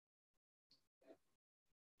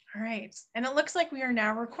All right, and it looks like we are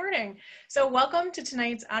now recording. So welcome to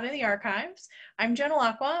tonight's Out of the Archives. I'm Jenna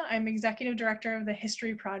Lacqua. I'm Executive Director of the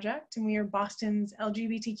History Project, and we are Boston's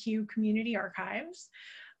LGBTQ community archives.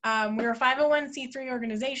 We're a 501c3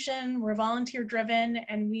 organization, we're volunteer driven,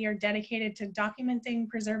 and we are dedicated to documenting,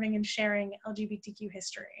 preserving, and sharing LGBTQ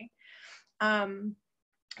history.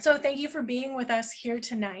 So thank you for being with us here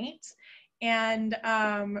tonight and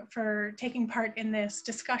for taking part in this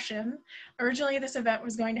discussion. Originally, this event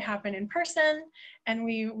was going to happen in person, and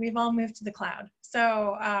we've all moved to the cloud.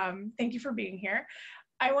 So thank you for being here.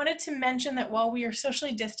 I wanted to mention that while we are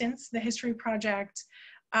socially distanced, the History Project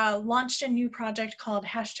launched a new project called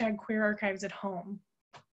 #QueerArchivesAtHome.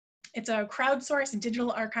 It's a crowdsourced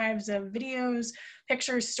digital archives of videos,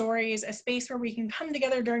 pictures, stories, a space where we can come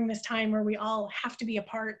together during this time where we all have to be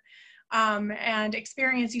apart and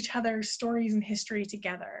experience each other's stories and history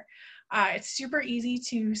together. It's super easy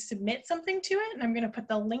to submit something to it, and I'm going to put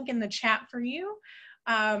the link in the chat for you.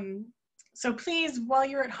 So please, while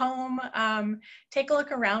you're at home, take a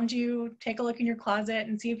look around you, take a look in your closet,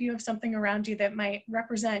 and see if you have something around you that might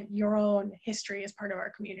represent your own history as part of our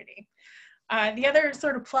community. The other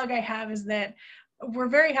sort of plug I have is that we're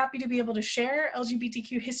very happy to be able to share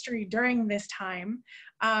LGBTQ history during this time.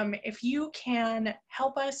 If you can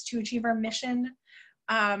help us to achieve our mission,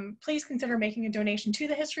 please consider making a donation to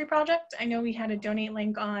the History Project. I know we had a donate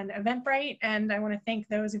link on Eventbrite, and I want to thank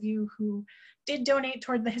those of you who did donate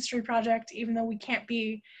toward the History Project. Even though we can't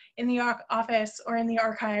be in the office or in the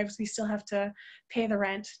archives, we still have to pay the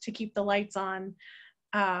rent to keep the lights on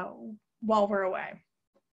while we're away.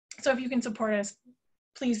 So if you can support us,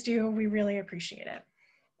 please do. We really appreciate it.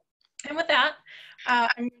 And with that, I'm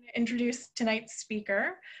going to introduce tonight's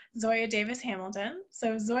speaker, Zoya Davis Hamilton.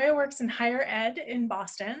 So Zoya works in higher ed in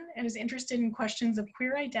Boston and is interested in questions of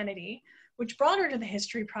queer identity, which brought her to the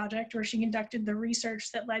History Project, where she conducted the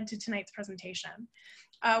research that led to tonight's presentation.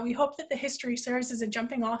 We hope that the history serves as a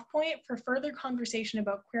jumping off point for further conversation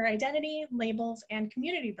about queer identity, labels, and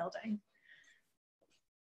community building.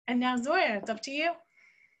 And now Zoya, it's up to you.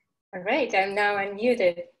 All right, I'm now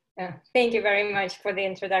unmuted. Thank you very much for the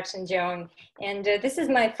introduction, Joan. And this is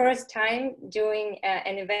my first time doing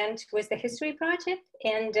an event with the History Project.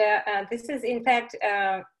 And this is, in fact,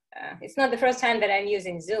 it's not the first time that I'm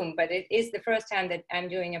using Zoom, but it is the first time that I'm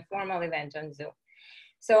doing a formal event on Zoom.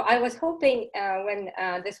 So I was hoping when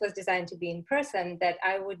this was designed to be in person that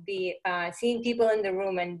I would be seeing people in the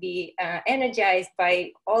room and be energized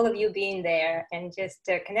by all of you being there and just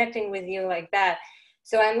connecting with you like that.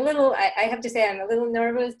 So I'm a little, I have to say, I'm a little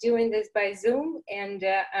nervous doing this by Zoom, and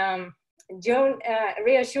Joan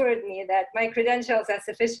reassured me that my credentials are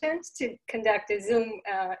sufficient to conduct a Zoom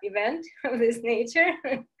event of this nature.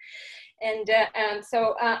 And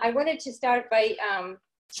so I wanted to start by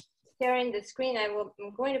sharing the screen. I'm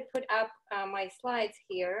going to put up my slides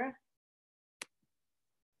here.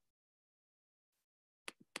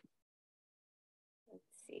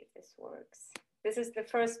 Let's see if this works. This is the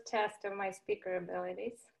first test of my speaker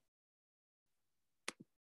abilities.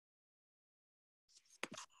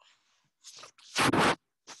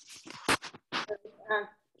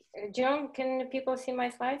 Joan, can people see my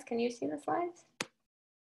slides? Can you see the slides?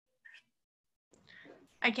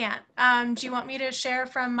 I can't. Do you want me to share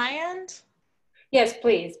from my end? Yes,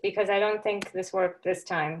 please, because I don't think this worked this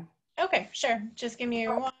time. Okay, sure. Just give me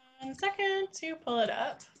 1 second to pull it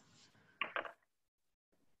up.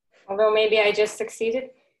 Although maybe I just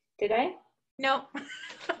succeeded. Did I? Nope.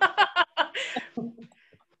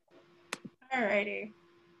 Alrighty.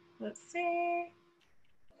 Let's see.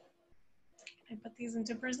 I put these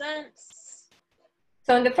into presents.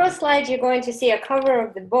 So on the first slide, you're going to see a cover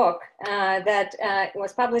of the book that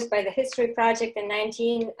was published by the History Project in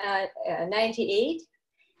 1998.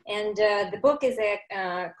 And the book is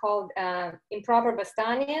called Improper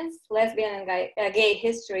Bostonians, Lesbian and Gay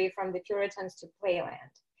History from the Puritans to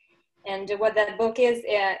Playland. And what that book is,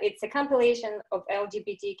 it's a compilation of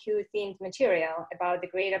LGBTQ themed material about the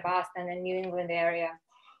greater Boston and New England area.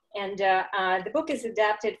 And the book is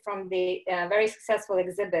adapted from the very successful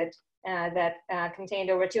exhibit that contained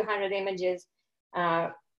over 200 images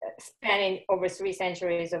spanning over 3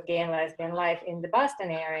 centuries of gay and lesbian life in the Boston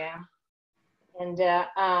area. And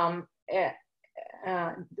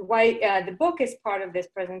why the book is part of this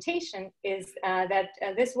presentation is that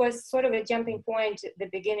this was sort of a jumping point, the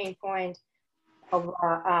beginning point of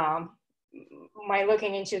my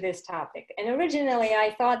looking into this topic. And originally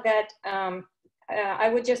I thought that I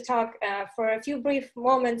would just talk for a few brief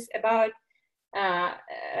moments about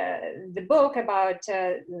the book, about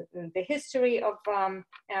the history of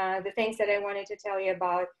the things that I wanted to tell you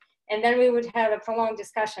about, and then we would have a prolonged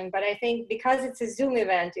discussion. But I think because it's a Zoom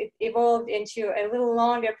event, it evolved into a little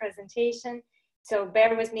longer presentation. So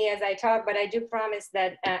bear with me as I talk, but I do promise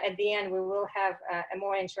that at the end, we will have a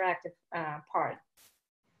more interactive part.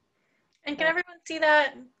 And can everyone see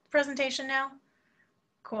that presentation now?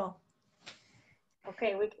 Cool.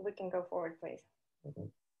 Okay, we can go forward, please.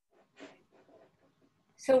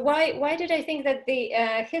 So why did I think that the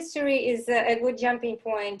history is a good jumping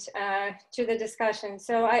point to the discussion?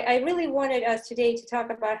 So I really wanted us today to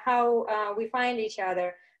talk about how we find each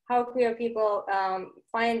other, how queer people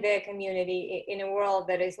find their community in a world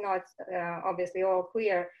that is not obviously all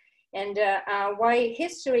queer. And why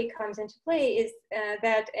history comes into play is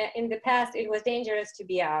that in the past it was dangerous to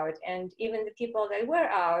be out, and even the people that were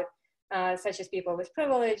out, such as people with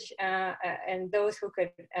privilege and those who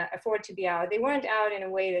could afford to be out, they weren't out in a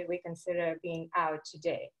way that we consider being out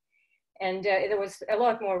today. And there was a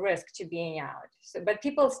lot more risk to being out. So, but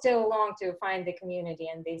people still longed to find the community,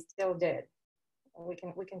 and they still did. We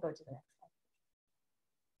can go to the next slide.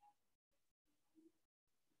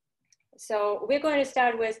 So we're going to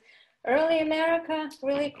start with early America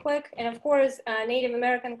really quick. And of course, Native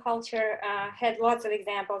American culture had lots of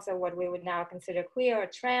examples of what we would now consider queer or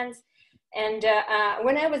trans. And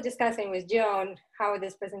when I was discussing with Joan how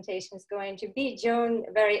this presentation is going to be, Joan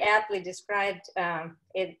very aptly described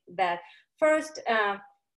it that first the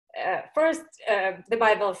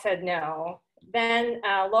Bible said no, then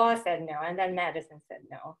law said no, and then medicine said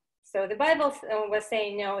no. So the Bible was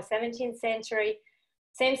saying no, 17th century,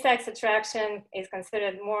 same-sex attraction is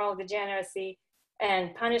considered moral degeneracy,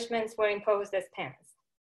 and punishments were imposed as penance.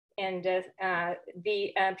 And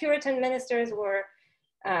the Puritan ministers were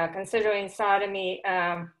considering sodomy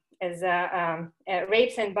as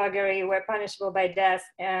rapes and buggery were punishable by death,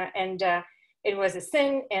 and it was a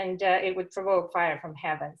sin, and it would provoke fire from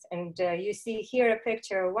heavens. And you see here a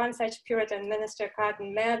picture of one such Puritan minister,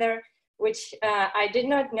 Cotton Mather, which I did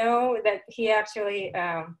not know that he actually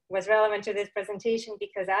was relevant to this presentation,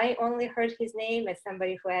 because I only heard his name as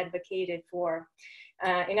somebody who advocated for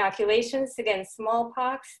inoculations against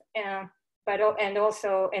smallpox, and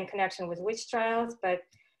also in connection with witch trials, but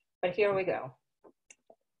here we go.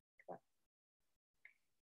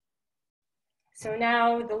 So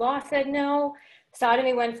now the law said no.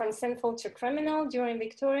 Sodomy went from sinful to criminal during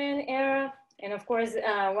Victorian era. And of course,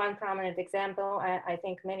 one prominent example, I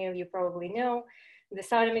think many of you probably know, the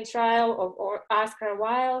sodomy trial of Oscar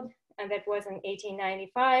Wilde, and that was in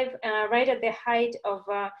 1895, right at the height of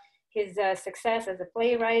his success as a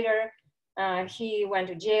playwright. He went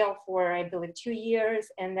to jail for, I believe, 2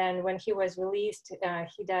 years, and then when he was released,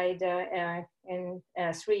 he died in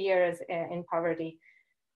 3 years in poverty.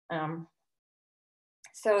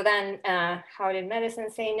 So then, how did medicine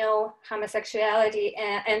say no? Homosexuality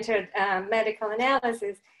entered medical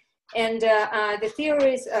analysis, and the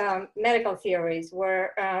theories, medical theories,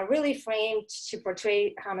 were really framed to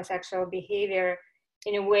portray homosexual behavior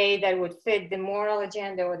in a way that would fit the moral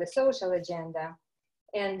agenda or the social agenda.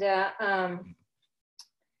 And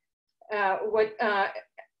what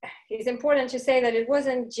is important to say that it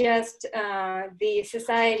wasn't just the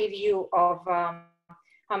society view of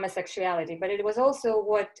homosexuality, but it was also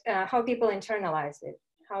what how people internalized it,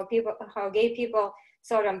 how gay people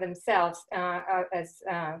saw them themselves as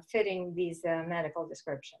fitting these medical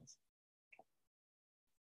descriptions.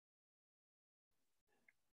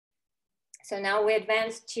 So now we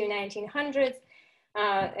advance to 1900s.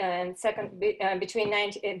 And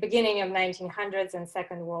beginning of 1900s and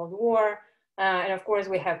Second World War. And of course,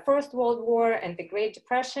 we have First World War and the Great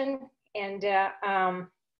Depression. And the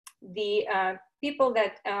people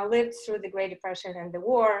that lived through the Great Depression and the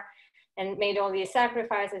war and made all these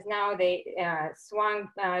sacrifices, now they swung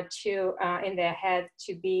to, in their head,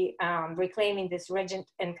 to be reclaiming these rigid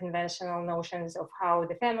and conventional notions of how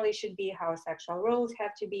the family should be, how sexual roles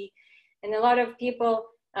have to be. And a lot of people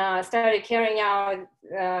started carrying out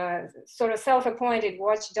sort of self-appointed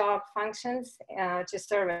watchdog functions to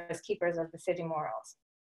serve as keepers of the city morals.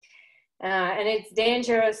 And it's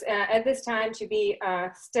dangerous at this time to be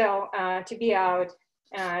to be out.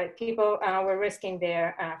 People were risking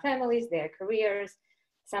their families, their careers.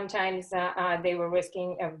 Sometimes they were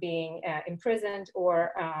risking of being imprisoned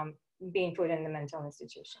or being put in the mental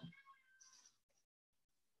institution.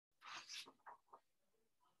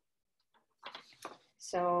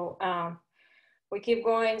 So we keep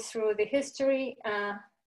going through the history.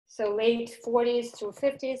 So late 40s through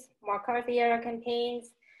 50s, McCarthy era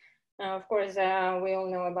campaigns. Of course, we all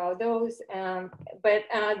know about those. But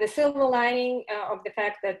the silver lining of the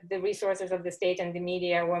fact that the resources of the state and the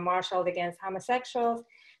media were marshaled against homosexuals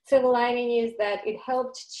Silver lining is that it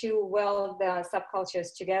helped to weld the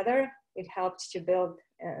subcultures together. It helped to build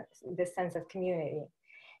this sense of community.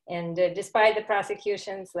 And despite the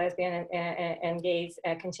prosecutions, lesbians and gays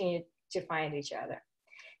continued to find each other.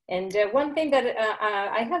 And one thing that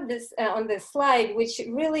I have this on this slide, which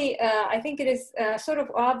really, I think it is sort of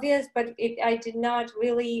obvious, but I did not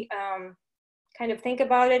really kind of think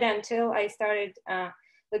about it until I started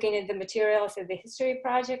looking at the materials of the History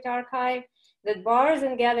Project archive, that bars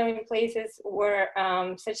and gathering places were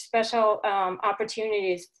such special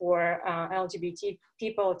opportunities for LGBT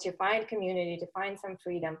people to find community, to find some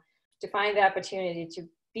freedom, to find the opportunity to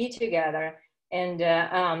be together. And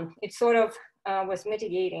it sort of was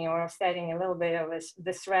mitigating or offsetting a little bit of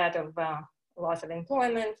the threat of loss of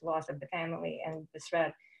employment, loss of the family, and the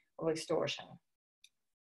threat of extortion.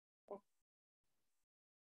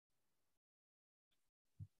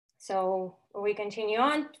 So we continue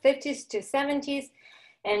on, 50s to 70s.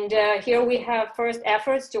 And here we have first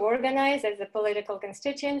efforts to organize as a political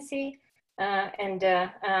constituency. In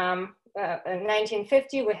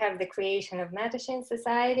 1950, we have the creation of Mattachine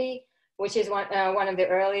Society, which is one of the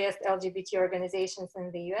earliest LGBT organizations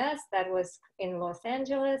in the US. That was in Los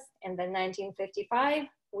Angeles. And then 1955,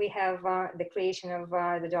 we have the creation of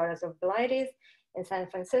the Daughters of Bilitis in San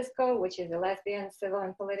Francisco, which is a lesbian civil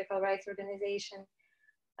and political rights organization.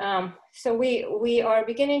 So we are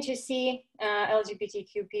beginning to see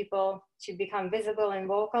LGBTQ people to become visible and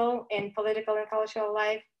vocal in political and cultural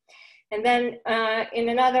life. And then in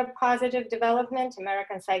another positive development,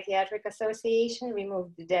 American Psychiatric Association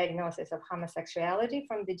removed the diagnosis of homosexuality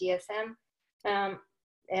from the DSM.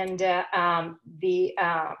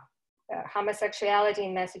 Homosexuality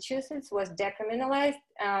in Massachusetts was decriminalized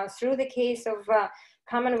through the case of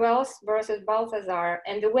Commonwealth versus Balthazar.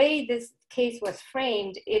 And the way this case was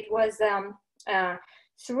framed, it was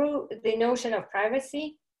through the notion of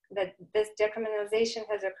privacy, that this decriminalization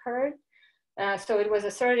has occurred. So it was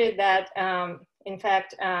asserted that, in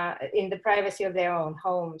fact, in the privacy of their own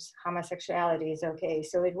homes, homosexuality is okay.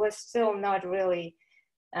 So it was still not really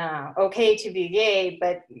okay to be gay,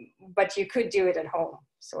 but you could do it at home,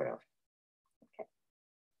 sort of. Okay.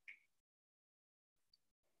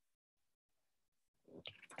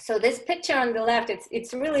 So this picture on the left,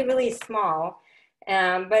 it's really, really small.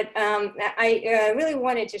 But I really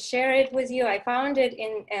wanted to share it with you. I found it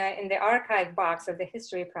in the archive box of the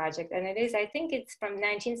History Project, and I think it's from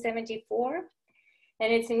 1974,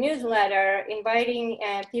 and it's a newsletter inviting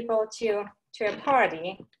people to a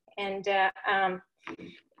party. And I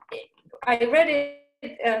read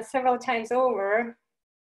it several times over.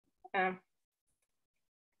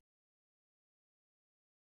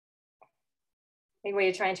 Were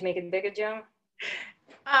you trying to make it bigger, Joan?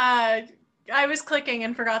 I was clicking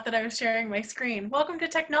and forgot that I was sharing my screen. Welcome to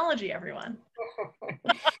technology, everyone.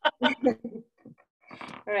 All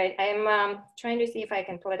right, I'm trying to see if I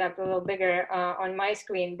can pull it up a little bigger on my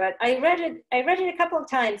screen, but I read it a couple of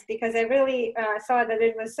times because I really saw that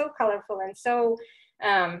it was so colorful and so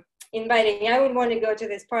inviting. I would want to go to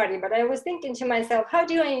this party, but I was thinking to myself, how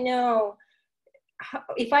do I know,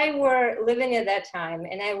 if I were living at that time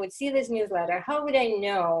and I would see this newsletter, how would I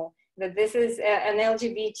know that this is an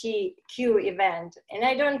LGBTQ event? And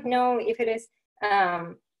I don't know if it is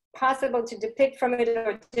possible to depict from it,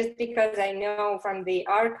 or just because I know from the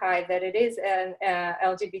archive that it is an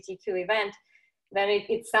LGBTQ event, then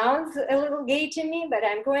it sounds a little gay to me, but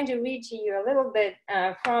I'm going to read to you a little bit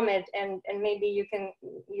from it, and maybe you can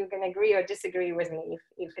agree or disagree with me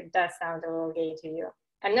if it does sound a little gay to you.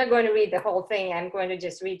 I'm not going to read the whole thing. I'm going to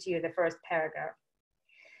just read to you the first paragraph.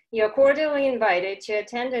 You're cordially invited to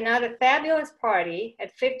attend another fabulous party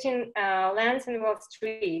at 15 Lansingville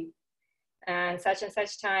Street and such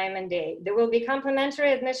time and day. There will be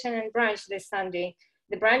complimentary admission and brunch this Sunday.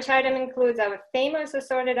 The brunch item includes our famous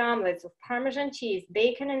assorted omelets with Parmesan cheese,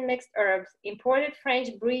 bacon and mixed herbs, imported French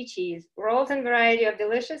brie cheese, rolls and variety of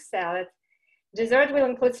delicious salads. Dessert will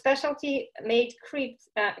include specialty made crepes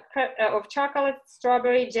of chocolate,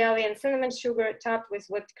 strawberry, jelly, and cinnamon sugar topped with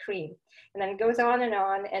whipped cream. And then it goes on, and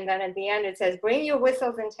then at the end it says, bring your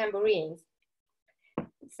whistles and tambourines.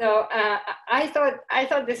 So I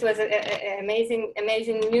thought this was an amazing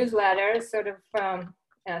newsletter, sort of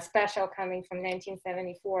special, coming from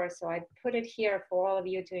 1974. So I put it here for all of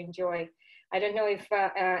you to enjoy. I don't know if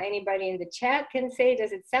anybody in the chat can say,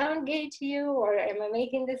 does it sound gay to you, or am I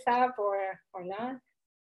making this up, or not?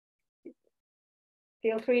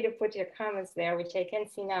 Feel free to put your comments there, which I can't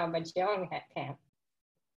see now, but Joan can.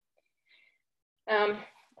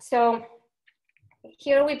 So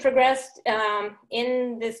here we progressed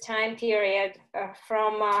in this time period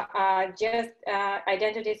from just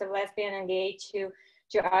identities of lesbian and gay to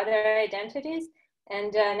to other identities.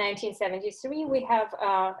 And 1973, we have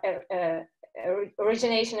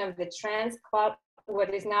origination of the Trans Club,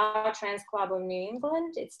 what is now Trans Club of New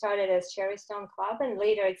England. It started as Cherrystone Club, and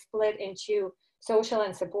later it split into social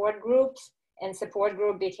and support groups, and support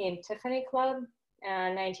group became Tiffany Club.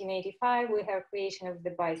 1985, we have creation of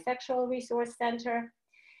the Bisexual Resource Center.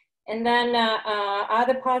 And then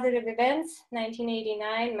other positive events,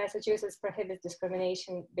 1989, Massachusetts prohibits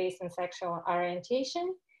discrimination based on sexual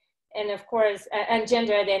orientation. And of course, and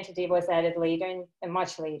gender identity was added later,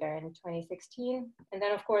 much later in 2016. And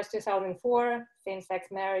then of course, 2004, same-sex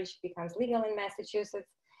marriage becomes legal in Massachusetts.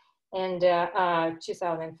 And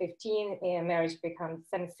 2015,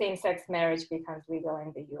 same-sex marriage becomes legal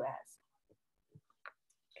in the US.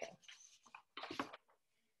 Okay.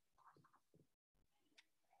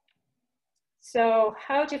 So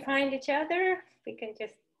how to find each other? We can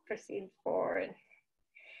just proceed forward.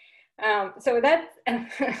 So that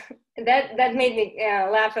that made me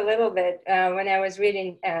laugh a little bit when I was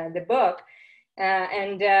reading the book,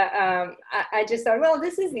 and I just thought, well,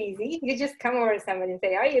 this is easy. You just come over to somebody and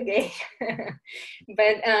say, "Are you gay?"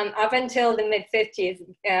 But up until the mid-50s,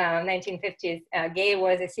 1950s, gay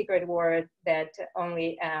was a secret word that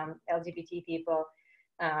only LGBT people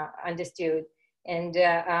understood. And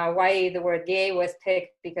why the word gay was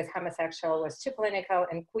picked because homosexual was too clinical,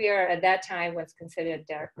 and queer at that time was considered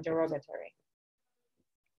derogatory.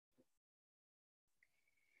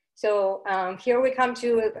 So here we come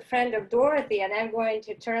to a friend of Dorothy, and I'm going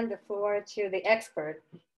to turn the floor to the expert.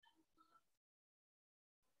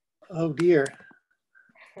 Oh dear.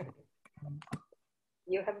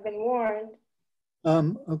 You have been warned.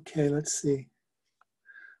 Okay, let's see.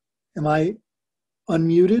 Am I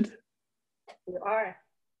unmuted? You are.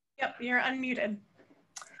 Yep, you're unmuted.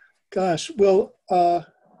 Gosh, well,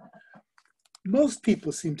 most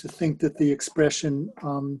people seem to think that the expression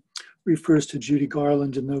refers to Judy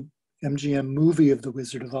Garland in the MGM movie of The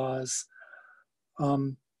Wizard of Oz. There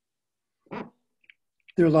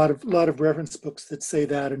are a lot of reference books that say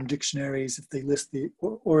that, and dictionaries, if they list the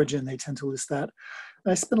origin, they tend to list that.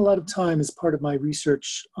 And I spent a lot of time as part of my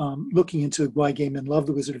research looking into why gay men love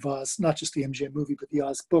The Wizard of Oz, not just the MGM movie, but the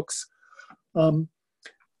Oz books. And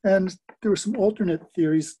there were some alternate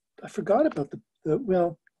theories. I forgot about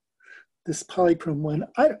this polychrome one.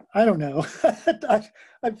 I don't know.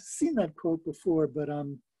 I've seen that quote before, but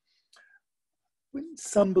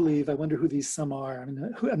some believe, I wonder who these some are. I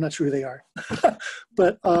mean, I'm not sure who they are.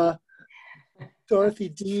 But Dorothy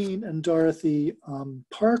Dean and Dorothy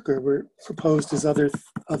Parker were proposed as other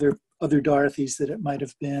Dorothys that it might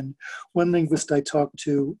have been. One linguist I talked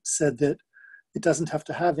to said that it doesn't have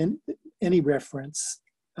to have any reference.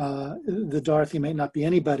 The Dorothy might not be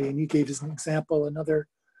anybody, and you gave as an example another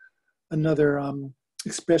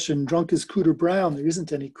expression, drunk as Cooter Brown. There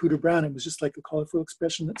isn't any Cooter Brown. It was just like a colorful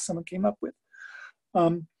expression that someone came up with.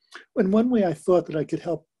 And one way I thought that I could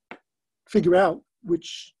help figure out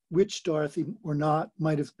which Dorothy or not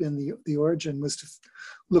might have been the origin was to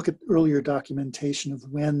look at earlier documentation of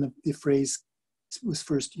when the phrase was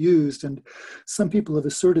first used. And some people have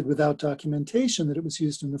asserted without documentation that it was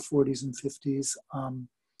used in the 40s and 50s.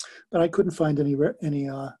 But I couldn't find any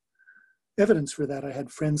evidence for that. I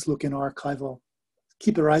had friends look in archival,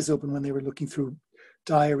 keep their eyes open when they were looking through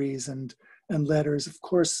diaries and letters. Of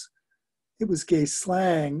course, it was gay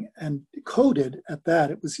slang and coded at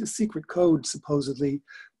that. It was a secret code, supposedly,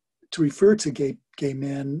 to refer to gay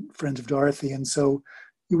men, friends of Dorothy. And so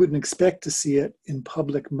you wouldn't expect to see it in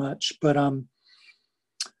public much. But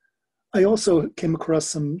I also came across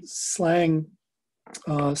some slang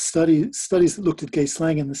studies that looked at gay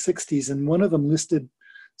slang in the 60s, and one of them listed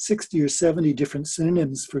 60 or 70 different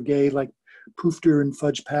synonyms for gay, like poofter and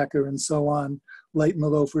fudge packer and so on, light and the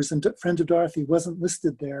loafers, and friend of Dorothy wasn't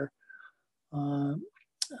listed there. And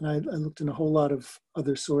I looked in a whole lot of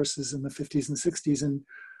other sources in the 50s and 60s, and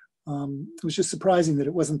it was just surprising that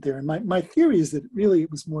it wasn't there. And my theory is that really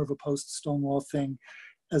it was more of a post-Stonewall thing,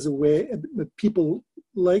 as a way that people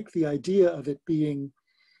like the idea of it being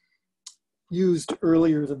used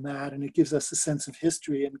earlier than that, and it gives us a sense of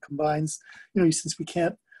history and combines, since we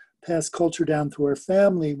can't pass culture down through our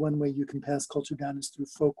family, one way you can pass culture down is through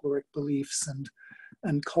folkloric beliefs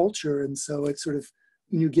and culture. And so it's sort of,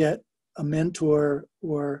 when you get a mentor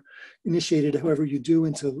or initiated, however you do,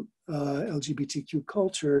 into LGBTQ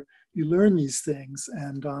culture, you learn these things,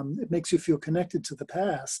 and it makes you feel connected to the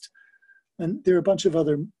past. And there are a bunch of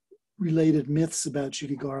other related myths about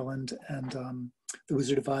Judy Garland and the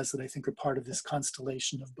Wizard of Oz that I think are part of this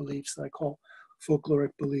constellation of beliefs that I call folkloric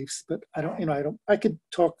beliefs. But I could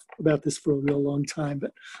talk about this for a real long time,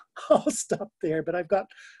 but I'll stop there. But I've got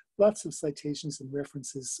lots of citations and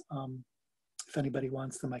references. If anybody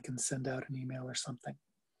wants them, I can send out an email or something.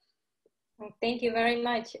 Well, thank you very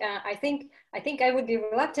much. I think I would be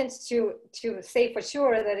reluctant to say for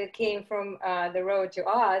sure that it came from the road to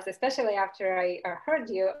Oz, especially after I heard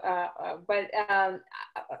you. But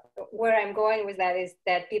where I'm going with that is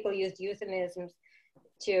that people used euphemisms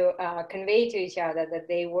to convey to each other that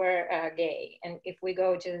they were gay. And if we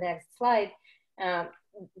go to the next slide,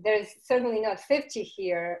 there's certainly not 50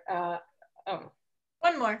 here.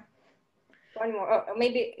 One more. One more, oh,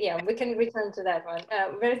 maybe, yeah, we can return to that one.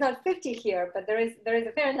 There's not 50 here, but there is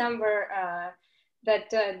a fair number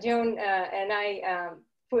that Joan and I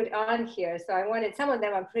put on here. So I wanted, some of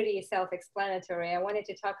them are pretty self-explanatory. I wanted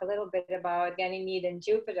to talk a little bit about Ganymede and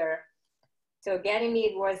Jupiter. So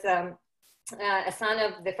Ganymede was a son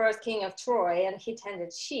of the first king of Troy, and he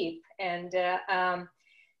tended sheep. And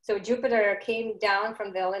so Jupiter came down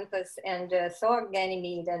from the Olympus and saw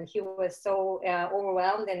Ganymede, and he was so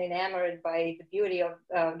overwhelmed and enamored by the beauty of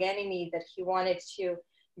Ganymede that he wanted to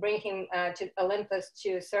bring him to Olympus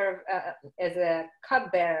to serve as a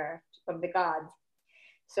cupbearer of the gods.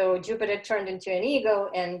 So Jupiter turned into an eagle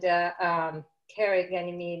and carried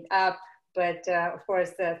Ganymede up, but of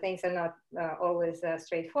course things are not always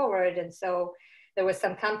straightforward, and so there was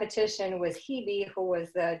some competition with Hebe, who was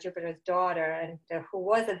Jupiter's daughter, and who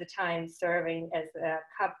was at the time serving as a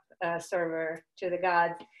cup server to the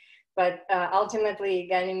gods. But ultimately,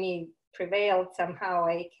 Ganymede prevailed somehow.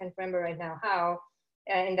 I can't remember right now how,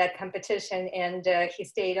 in that competition, and he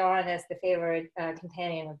stayed on as the favorite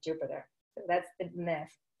companion of Jupiter. So that's the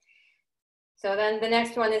myth. So then the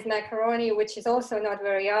next one is macaroni, which is also not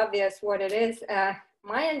very obvious what it is.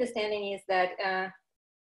 My understanding is that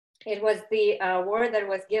it was the word that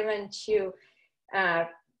was given to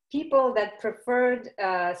people that preferred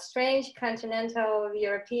strange continental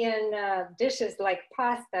European dishes like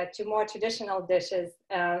pasta to more traditional dishes.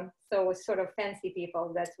 So sort of fancy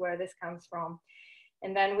people, that's where this comes from.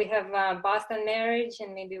 And then we have Boston marriage,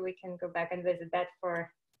 and maybe we can go back and visit that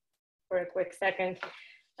for a quick second.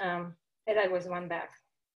 That was one back.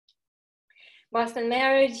 Boston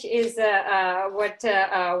marriage is what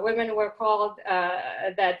women were called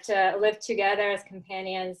that lived together as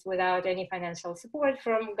companions without any financial support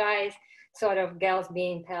from guys, sort of gals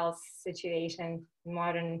being pals situation, in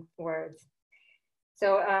modern words.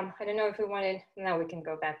 So I don't know if we wanted, now we can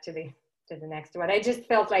go back to the next one. I just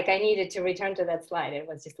felt like I needed to return to that slide. It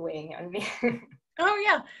was just weighing on me. Oh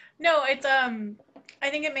yeah, no, it's I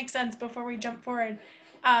think it makes sense before we jump forward,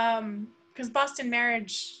 because Boston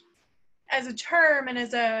marriage as a term and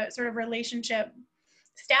as a sort of relationship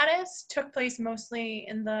status took place mostly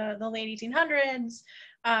in the late 1800s,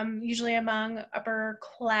 usually among upper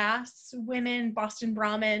class women, Boston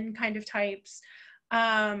Brahmin kind of types.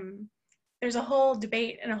 There's a whole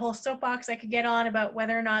debate and a whole soapbox I could get on about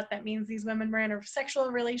whether or not that means these women were in a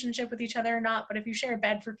sexual relationship with each other or not, but if you share a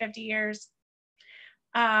bed for 50 years,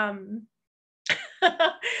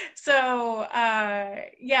 so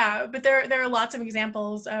yeah, but there are lots of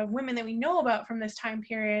examples of women that we know about from this time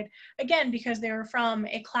period, again, because they were from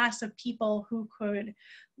a class of people who could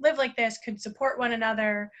live like this, could support one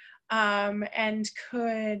another, and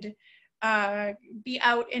could be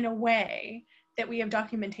out in a way that we have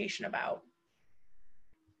documentation about.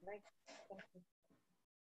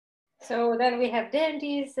 So then we have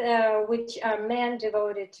dandies, which are men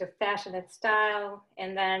devoted to fashion and style.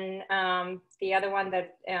 And then the other one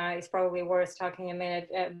that is probably worth talking a minute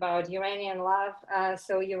about, Uranian love.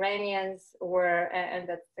 So Uranians were, and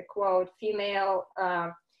that's the quote, female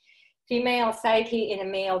psyche in a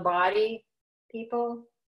male body people.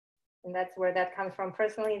 And that's where that comes from.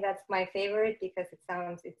 Personally, that's my favorite because it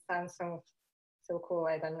sounds so cool.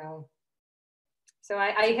 I don't know. So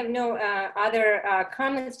I have no other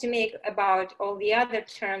comments to make about all the other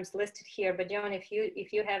terms listed here. But Joan, if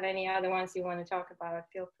you have any other ones you want to talk about,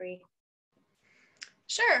 feel free.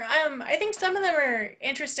 Sure. I think some of them are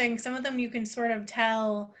interesting. Some of them you can sort of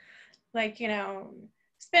tell, like, you know,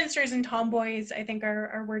 spinsters and tomboys, I think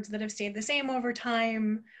are words that have stayed the same over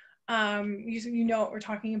time. You know what we're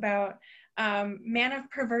talking about. Man of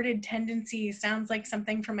perverted tendencies sounds like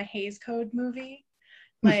something from a Hays Code movie.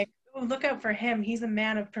 Like, oh, look out for him. He's a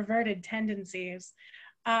man of perverted tendencies.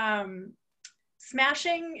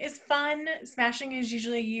 Smashing is fun. Smashing is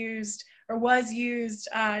usually used, or was used,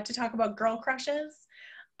 to talk about girl crushes.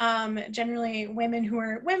 Generally women who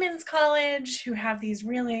are at women's college, who have these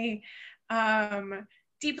really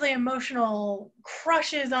deeply emotional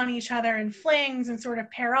crushes on each other and flings and sort of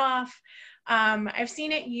pair off. I've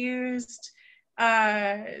seen it used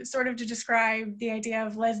sort of to describe the idea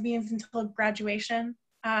of lesbians until graduation.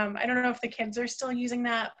 I don't know if the kids are still using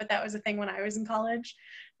that, but that was a thing when I was in college.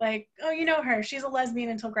 Like, oh, you know her, she's a lesbian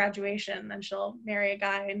until graduation, then she'll marry a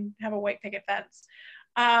guy and have a white picket fence.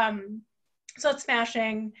 So it's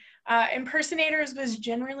smashing. Impersonators was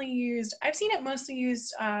generally used, I've seen it mostly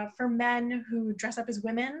used for men who dress up as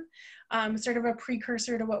women, sort of a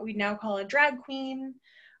precursor to what we now call a drag queen.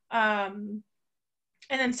 And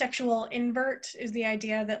then sexual invert is the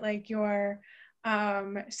idea that like your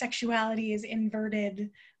sexuality is inverted.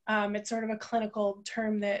 It's sort of a clinical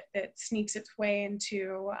term that sneaks its way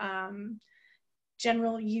into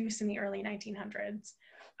general use in the early 1900s.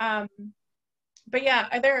 But yeah,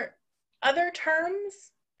 are there other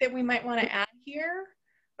terms that we might want to add here,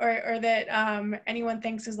 or that anyone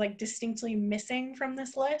thinks is like distinctly missing from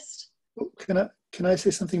this list? Can I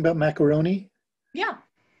say something about macaroni? Yeah.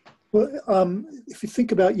 Well, if you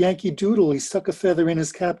think about Yankee Doodle, he stuck a feather in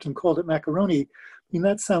his cap and called it macaroni. I mean,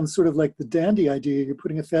 that sounds sort of like the dandy idea. You're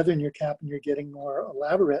putting a feather in your cap and you're getting more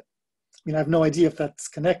elaborate. I mean, I have no idea if that's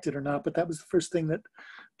connected or not, but that was the first thing that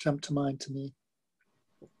jumped to mind to me.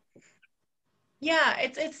 Yeah,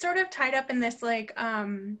 it's sort of tied up in this like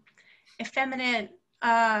effeminate,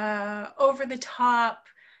 over the top,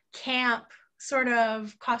 camp sort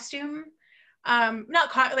of costume.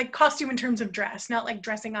 Not like costume in terms of dress, not like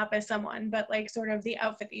dressing up as someone, but like sort of the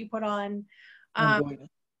outfit that you put on. I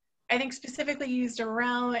think specifically used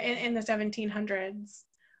around in the 1700s.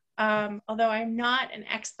 Although I'm not an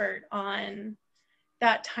expert on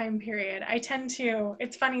that time period. I tend to,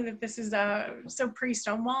 it's funny that this is so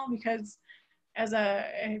pre-Stonewall, because as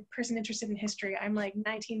a person interested in history, I'm like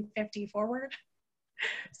 1950 forward.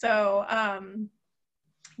 So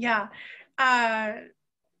yeah.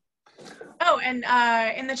 Oh, and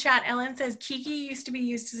in the chat, Ellen says Kiki used to be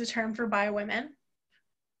used as a term for bi women,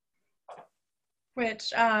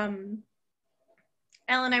 which Ellen,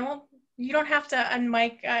 you don't have to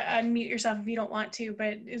unmute yourself if you don't want to,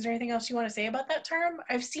 but is there anything else you want to say about that term?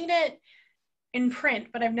 I've seen it in print,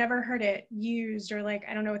 but I've never heard it used, or like,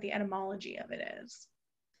 I don't know what the etymology of it is.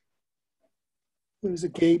 There was a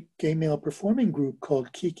gay male performing group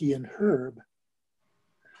called Kiki and Herb.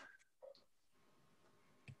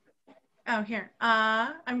 Oh, here.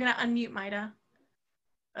 I'm gonna unmute Maida.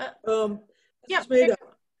 Yeah.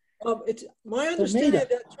 It's my understanding of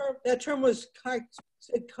that term was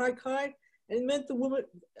said kai, and it meant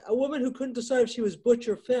a woman who couldn't decide if she was butch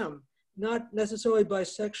or femme, not necessarily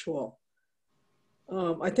bisexual.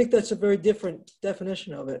 I think that's a very different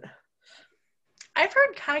definition of it. I've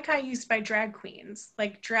heard kai used by drag queens,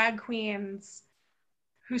 like drag queens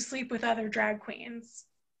who sleep with other drag queens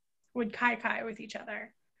would kai with each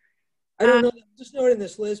other. I don't know, just know it in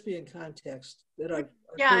this lesbian context that I've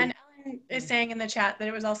yeah, heard. and Ellen is saying in the chat that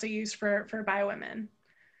it was also used for bi women.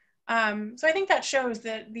 So I think that shows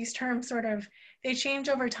that these terms sort of, they change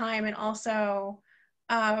over time, and also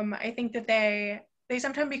I think that they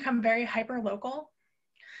sometimes become very hyper local.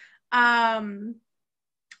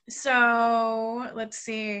 So let's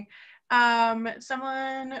see. Robert.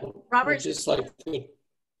 Just like the,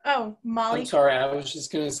 oh, Molly. I'm sorry, I was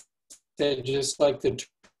just going to say, just like the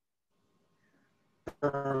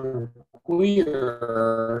term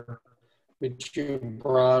queer, which you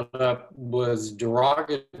brought up, was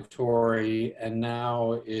derogatory, and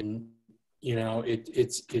now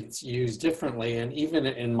it's used differently. And even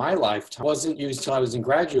in my lifetime, it wasn't used till I was in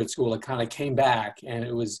graduate school. It kind of came back, and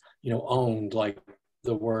it was owned, like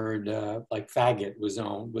the word like faggot was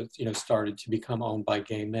owned, started to become owned by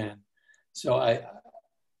gay men. So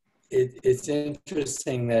it's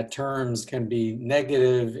interesting that terms can be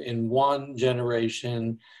negative in one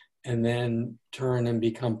generation and then turn and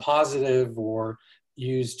become positive or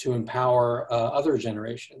used to empower other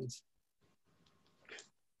generations.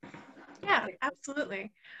 Yeah,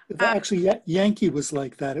 absolutely. Actually, Yankee was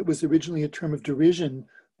like that. It was originally a term of derision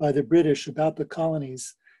by the British about the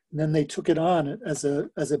colonies, and then they took it on as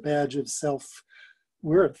a badge of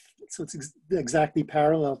self-worth. So it's exactly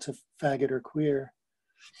parallel to faggot or queer.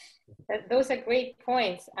 Those are great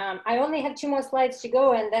points. I only have 2 more slides to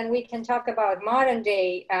go, and then we can talk about modern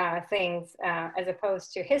day things as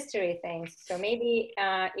opposed to history things. So maybe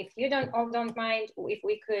if you don't mind, if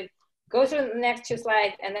we could go through the next 2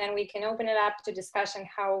 slides, and then we can open it up to discussion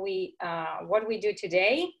what we do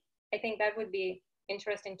today. I think that would be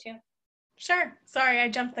interesting too. Sure. Sorry, I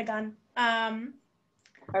jumped the gun.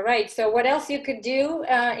 All right, so what else you could do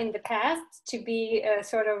in the past to be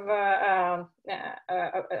sort of a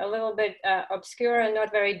little bit obscure and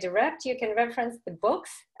not very direct? You can reference the books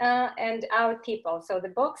and our people. So the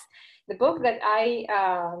book that I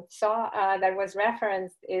saw that was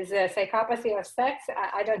referenced is Psychopathy of Sex.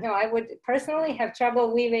 I don't know, I would personally have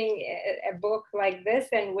trouble weaving a book like this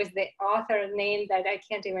and with the author name that I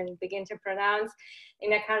can't even begin to pronounce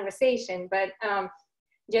in a conversation, but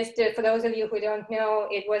just for those of you who don't know,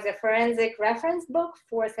 it was a forensic reference book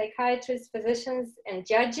for psychiatrists, physicians, and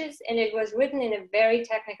judges, and it was written in a very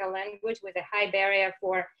technical language with a high barrier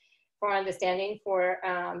for understanding for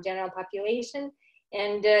general population.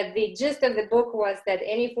 And the gist of the book was that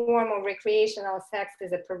any form of recreational sex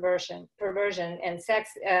is a perversion, and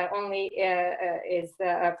sex only is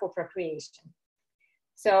for procreation.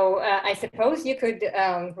 So I suppose you could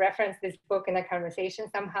reference this book in a conversation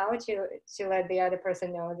somehow to let the other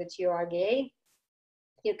person know that you are gay.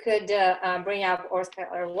 You could bring up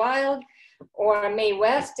Oscar Wilde or Mae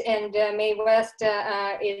West, and Mae West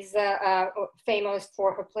is famous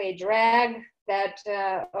for her play Drag that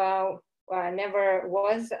never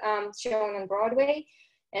was shown on Broadway,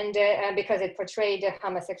 and because it portrayed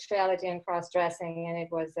homosexuality and cross-dressing, and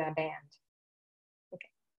it was banned.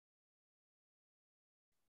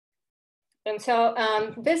 And so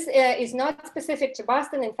this is not specific to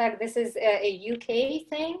Boston. In fact, this is a UK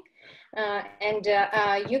thing. And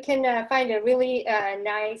you can find a really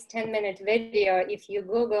nice 10-minute video if you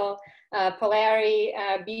Google Polari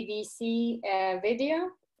BBC video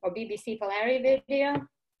or BBC Polari video.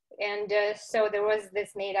 And so there was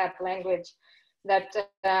this made up language that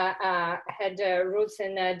had roots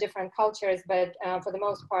in different cultures, but for the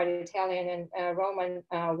most part, Italian and Roman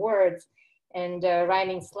words and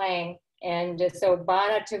rhyming slang. And so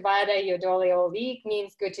Bana to Vada Yodoli Olik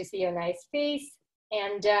means good to see your nice face.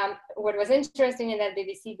 And what was interesting in that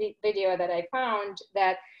BBC video that I found,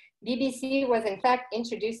 that BBC was in fact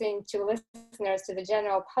introducing to listeners, to the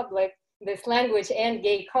general public, this language and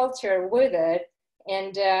gay culture with it.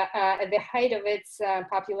 And at the height of its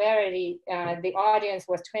popularity, the audience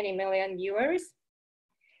was 20 million viewers.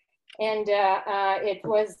 And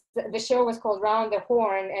the show was called Round the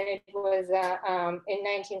Horn, and it was in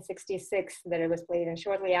 1966 that it was played. And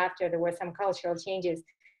shortly after, there were some cultural changes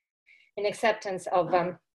in acceptance of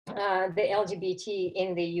the LGBT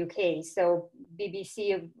in the UK. So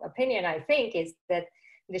BBC opinion, I think, is that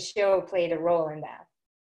the show played a role in that.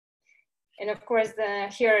 And of course,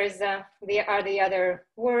 here are the other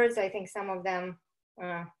words. I think some of them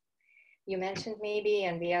you mentioned maybe,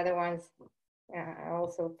 and the other ones are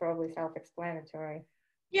also probably self-explanatory.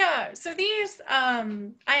 Yeah, so these,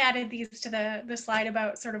 I added these to the slide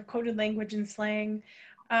about sort of coded language and slang.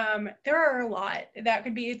 There are a lot. That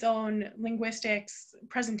could be its own linguistics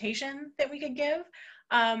presentation that we could give.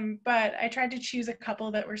 But I tried to choose a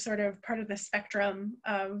couple that were sort of part of the spectrum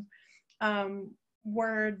of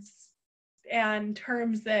words and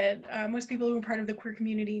terms that most people who are part of the queer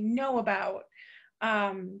community know about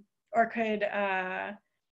or could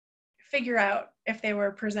figure out if they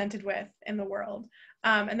were presented with in the world.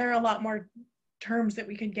 And there are a lot more terms that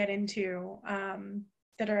we could get into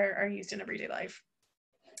that are used in everyday life.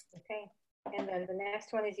 Okay, and then the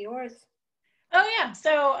next one is yours. Oh yeah,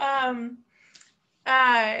 so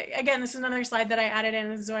again, this is another slide that I added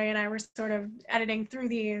in as Zoya and I were sort of editing through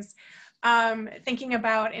these, thinking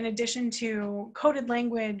about, in addition to coded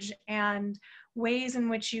language and ways in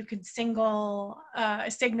which you could signal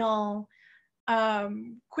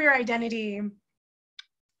queer identity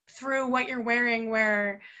through what you're wearing,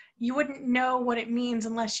 where you wouldn't know what it means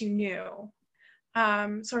unless you knew,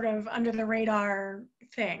 sort of under the radar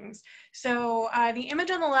things. So the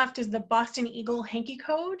image on the left is the Boston Eagle hanky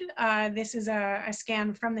code. This is a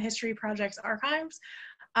scan from the History Project's archives.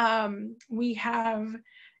 We have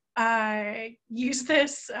used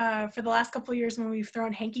this for the last couple of years when we've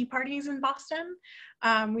thrown hanky parties in Boston.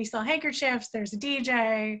 We sell handkerchiefs, there's a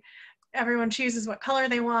DJ, everyone chooses what color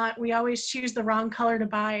they want. We always choose the wrong color to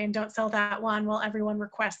buy and don't sell that one while everyone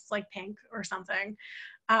requests like pink or something,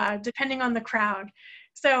 depending on the crowd.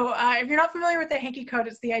 So if you're not familiar with the hanky code,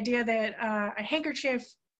 it's the idea that a handkerchief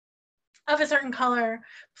of a certain color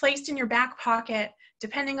placed in your back pocket,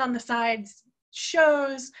 depending on the sides,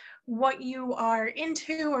 shows what you are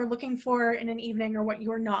into or looking for in an evening or what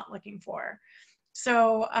you're not looking for.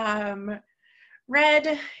 So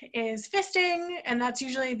red is fisting, and that's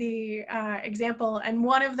usually the example, and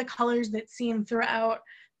one of the colors that's seen throughout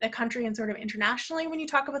the country and sort of internationally when you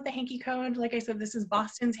talk about the hanky code. Like I said, this is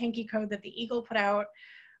Boston's hanky code that the Eagle put out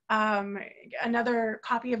Another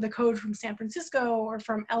copy of the code from San Francisco or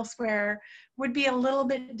from elsewhere would be a little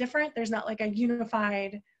bit different. There's not like a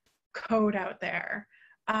unified code out there,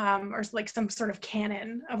 or like some sort of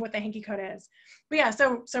canon of what the hanky code is. But yeah,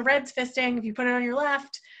 so red's fisting. If you put it on your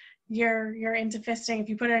left, you're into fisting. If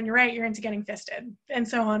you put it on your right, you're into getting fisted, and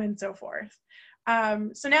so on and so forth.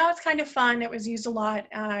 So now it's kind of fun. It was used a lot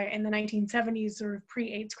in the 1970s, sort of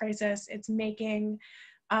pre-AIDS crisis. It's making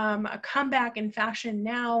a comeback in fashion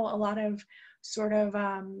now. A lot of sort of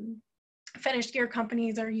fetish gear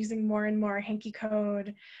companies are using more and more hanky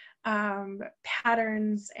code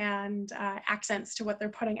patterns and accents to what they're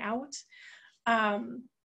putting out. And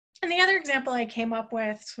the other example I came up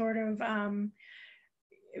with sort of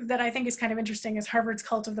that I think is kind of interesting is Harvard's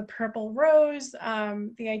cult of the purple rose.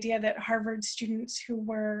 The idea that Harvard students who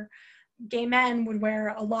were gay men would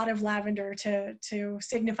wear a lot of lavender to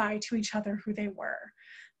signify to each other who they were.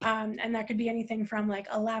 And that could be anything from like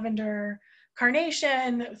a lavender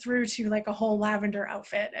carnation through to like a whole lavender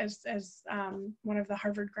outfit, as one of the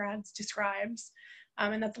Harvard grads describes.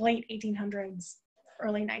 And that's late 1800s,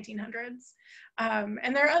 early 1900s.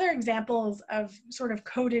 And there are other examples of sort of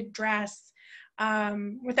coded dress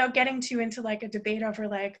without getting too into like a debate over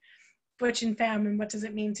like butch and femme and what does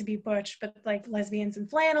it mean to be butch, but like lesbians and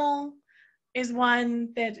flannel is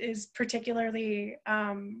one that is particularly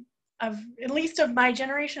of at least of my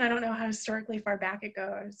generation. I don't know how historically far back it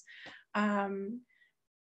goes.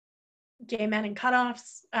 Gay men and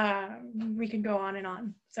cutoffs, we can go on and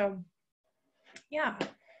on. So yeah.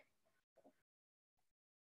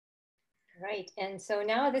 Right, and so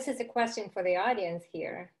now this is a question for the audience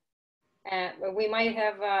here. We might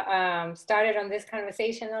have started on this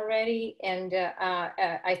conversation already, and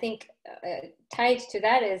I think tied to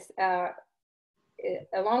that is,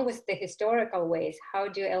 along with the historical ways, how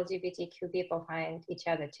do LGBTQ people find each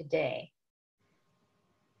other today?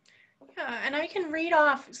 Yeah, and I can read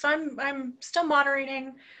off, so I'm still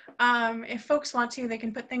moderating. If folks want to, they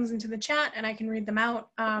can put things into the chat and I can read them out.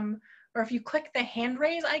 Or if you click the hand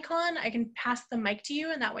raise icon, I can pass the mic to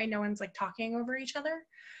you, and that way no one's like talking over each other.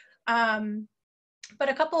 But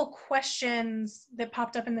a couple of questions that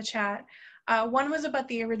popped up in the chat. One was about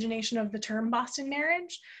the origination of the term Boston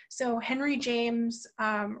marriage. So Henry James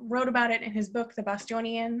wrote about it in his book, The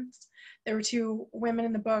Bostonians. There were two women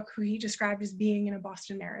in the book who he described as being in a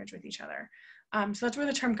Boston marriage with each other. So that's where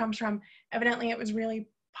the term comes from. Evidently, it was really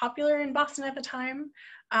popular in Boston at the time.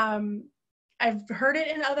 I've heard it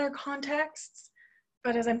in other contexts,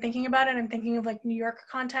 but as I'm thinking about it, I'm thinking of like New York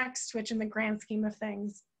context, which in the grand scheme of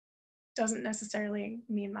things doesn't necessarily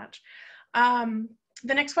mean much.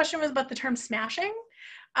 The next question was about the term smashing.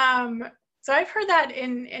 So I've heard that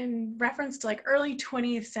in reference to like early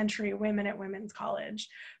 20th century women at women's college.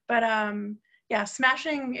 But yeah,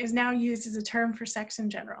 smashing is now used as a term for sex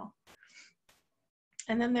in general.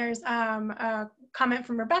 And then there's a comment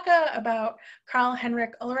from Rebecca about Karl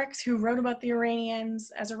Henrik Ulrichs, who wrote about the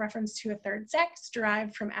Uranians as a reference to a third sex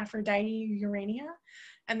derived from Aphrodite Urania.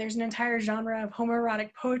 And there's an entire genre of homoerotic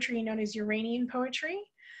poetry known as Uranian poetry.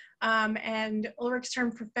 And Ulrich's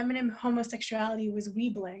term for feminine homosexuality was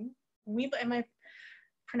weebling. Am I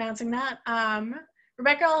pronouncing that?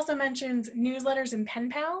 Rebecca also mentions newsletters and pen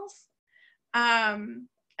pals.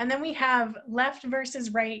 And then we have left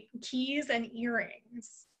versus right keys and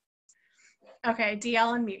earrings. Okay, D,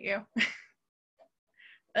 I'll unmute you.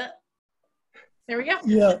 There we go.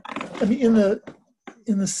 Yeah, I mean,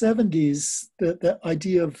 in the 70s, the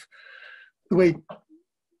idea of the way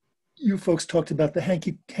you folks talked about the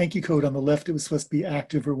hanky code on the left, it was supposed to be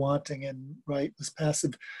active or wanting, and right was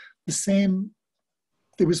passive. The same,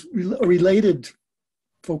 there was a related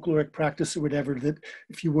folkloric practice or whatever, that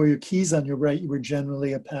if you wore your keys on your right, you were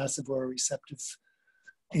generally a passive or a receptive,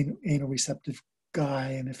 anal receptive guy,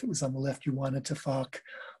 and if it was on the left, you wanted to fuck.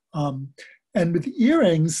 And with the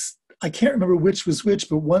earrings, I can't remember which was which,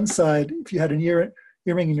 but one side, if you had an earring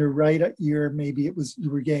in your right ear, maybe it was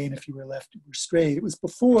you were gay, and if you were left, you were straight. It was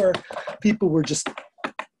before people were just,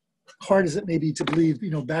 hard as it may be to believe,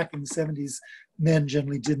 you know, back in the 70s, men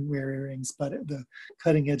generally didn't wear earrings, but the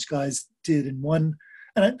cutting edge guys did. And one,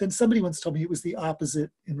 and then somebody once told me it was the opposite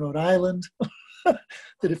in Rhode Island, that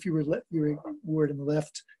if you wore it in the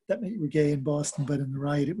left, that meant you were gay in Boston, but in the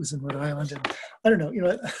right, it was in Rhode Island. And I don't know, you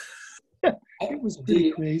know, it was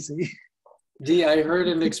pretty crazy. Dee, I heard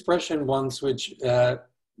an expression once which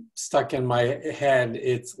stuck in my head.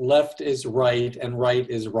 It's left is right and right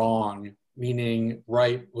is wrong, meaning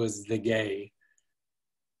right was the gay.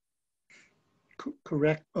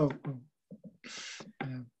 Correct. Oh.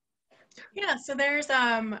 Yeah, so there's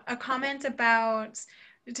a comment about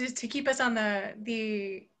to keep us on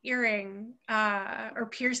the earring or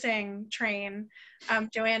piercing train,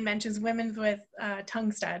 Joanne mentions women with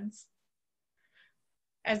tongue studs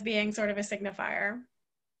as being sort of a signifier.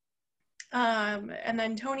 And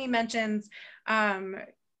then Tony mentions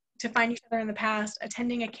to find each other in the past,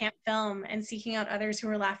 attending a camp film, and seeking out others who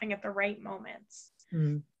are laughing at the right moments,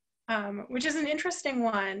 which is an interesting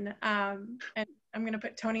one. And I'm going to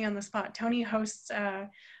put Tony on the spot. Tony hosts a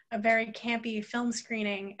very campy film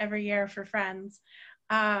screening every year for friends.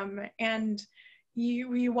 And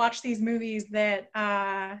you watch these movies that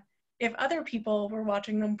if other people were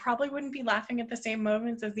watching them, probably wouldn't be laughing at the same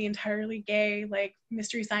moments as the entirely gay, like,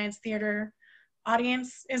 Mystery Science Theater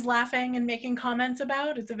audience is laughing and making comments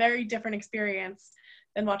about. It's a very different experience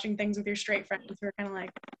than watching things with your straight friends who are kind of like,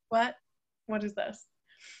 what is this?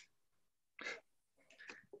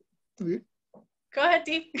 Go ahead,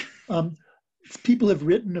 Dee. People have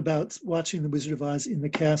written about watching The Wizard of Oz in the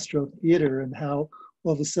Castro Theater and how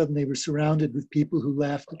all of a sudden they were surrounded with people who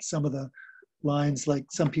laughed at some of the lines, like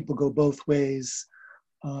some people go both ways.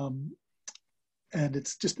 And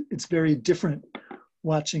it's very different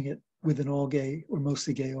watching it with an all gay or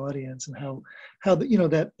mostly gay audience, and how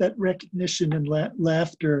that recognition and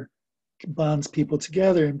laughter bonds people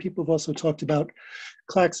together. And people have also talked about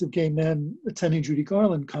claques of gay men attending Judy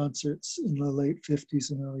Garland concerts in the late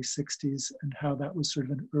 50s and early 60s, and how that was sort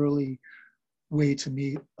of an early way to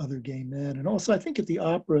meet other gay men. And also, I think at the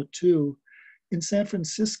opera too, in San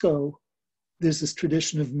Francisco, there's this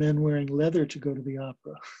tradition of men wearing leather to go to the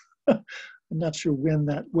opera. I'm not sure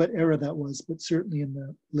what era that was, but certainly in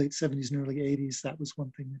the late 70s and early 80s, that was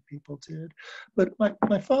one thing that people did. But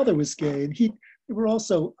my father was gay, and there were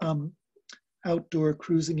also outdoor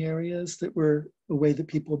cruising areas that were a way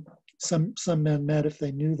that some men met if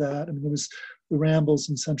they knew that. I mean, there was the Rambles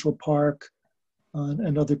in Central Park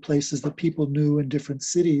and other places that people knew in different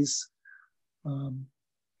cities.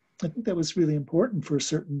 I think that was really important for a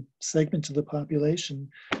certain segment of the population.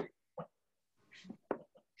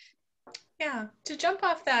 Yeah, to jump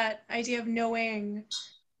off that idea of knowing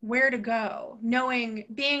where to go,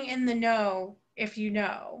 being in the know if you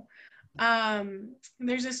know.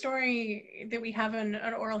 There's a story that we have an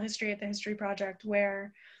oral history at the History Project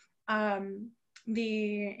where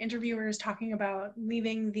the interviewer is talking about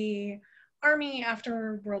leaving the Army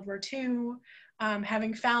after World War II,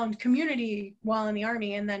 having found community while in the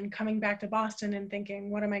Army, and then coming back to Boston and thinking,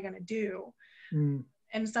 what am I going to do?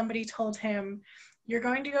 And somebody told him, you're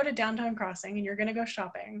going to go to Downtown Crossing and you're going to go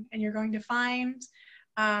shopping and you're going to find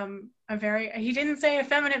he didn't say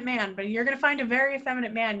effeminate man, but you're going to find a very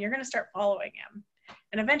effeminate man. You're going to start following him.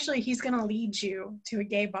 And eventually he's going to lead you to a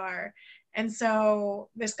gay bar. And so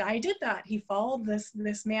this guy did that. He followed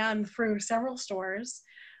this man through several stores.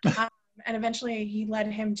 And eventually he led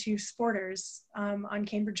him to Sporters on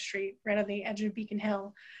Cambridge Street, right on the edge of Beacon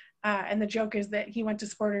Hill. And the joke is that he went to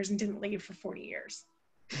Sporters and didn't leave for 40 years.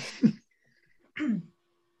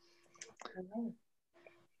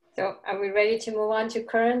 So are we ready to move on to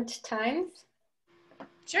current times?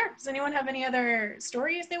 Sure. Does anyone have any other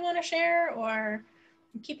stories they want to share? Or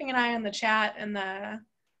I'm keeping an eye on the chat and the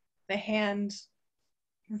hand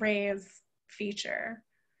raise feature.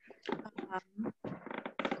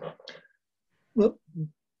 Well,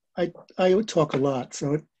 I would talk a lot,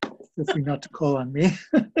 so feel free not to call on me.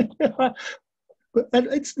 But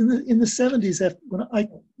it's in the 70s,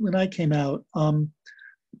 when I came out,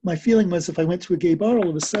 my feeling was if I went to a gay bar, all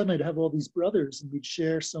of a sudden I'd have all these brothers and we'd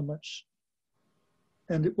share so much.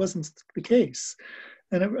 And it wasn't the case.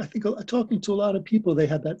 And I think talking to a lot of people, they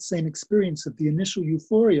had that same experience of the initial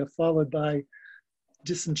euphoria followed by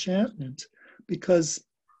disenchantment, because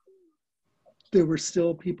there were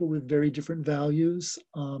still people with very different values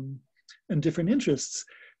and different interests.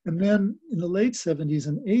 And then in the late 70s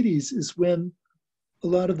and 80s is when a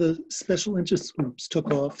lot of the special interest groups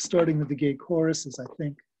took off, starting with the gay choruses, I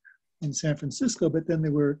think, in San Francisco, but then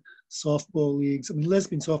there were softball leagues. I mean,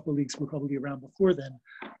 lesbian softball leagues were probably around before then,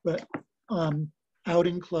 but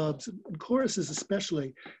outing clubs and choruses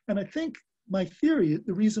especially. And I think my theory,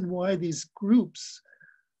 the reason why these groups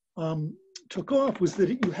took off was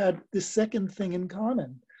that you had this second thing in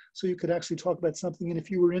common. So you could actually talk about something, and if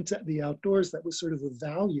you were into the outdoors, that was sort of a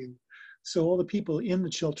value. So all the people in the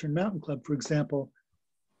Chiltern Mountain Club, for example,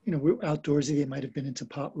 were outdoorsy. They might have been into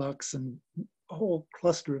potlucks and a whole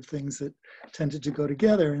cluster of things that tended to go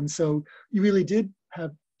together. And so you really did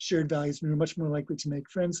have shared values, and you were much more likely to make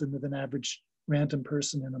friends than with an average random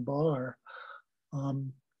person in a bar.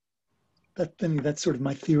 That's sort of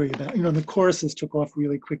my theory about, the choruses took off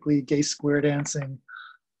really quickly. Gay square dancing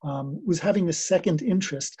was having a second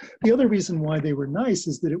interest. The other reason why they were nice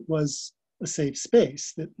is that it was a safe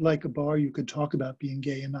space, that like a bar, you could talk about being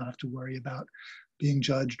gay and not have to worry about being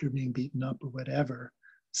judged or being beaten up or whatever.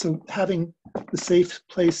 So having the safe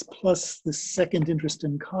place plus the second interest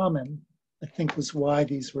in common, I think, was why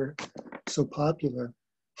these were so popular.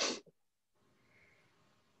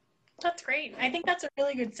 That's great. I think that's a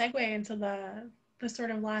really good segue into the sort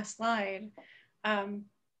of last slide,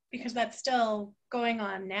 because that's still going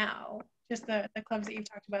on now. Just the clubs that you've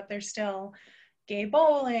talked about, there's still gay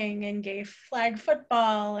bowling and gay flag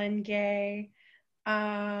football and gay.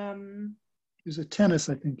 There's a tennis,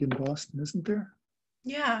 I think, in Boston, isn't there?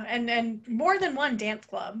 Yeah, and more than one dance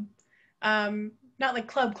club. Not like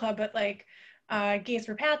club, but like Gays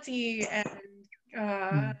for Patsy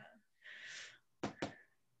and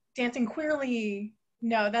Dancing Queerly.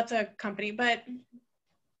 No, that's a company, but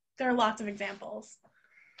there are lots of examples.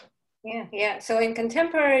 Yeah. So in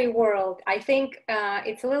contemporary world, I think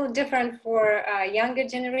it's a little different for younger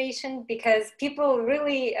generation, because people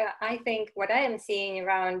really, I think what I am seeing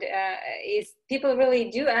around is people really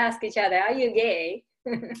do ask each other, "Are you gay?"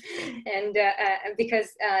 And because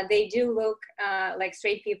they do look like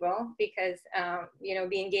straight people, because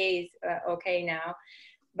being gay is okay now,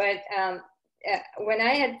 but. When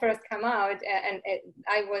I had first come out,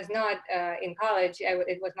 I was not in college,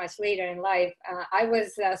 it was much later in life, I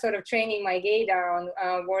was sort of training my gaydar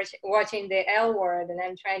on watching the L Word, and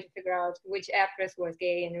I'm trying to figure out which actress was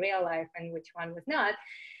gay in real life and which one was not.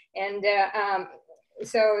 And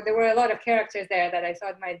so there were a lot of characters there that I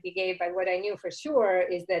thought might be gay, but what I knew for sure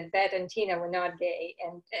is that Bette and Tina were not gay.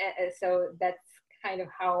 And so that's kind of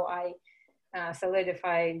how I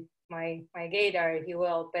solidified my gaydar, if you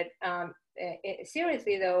will. But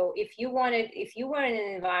seriously though, if you were in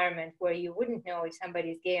an environment where you wouldn't know if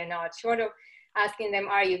somebody's gay or not, short of asking them,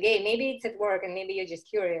 "Are you gay?" Maybe it's at work and maybe you're just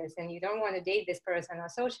curious and you don't want to date this person or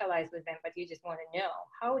socialize with them, but you just want to know.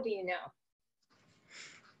 How do you know?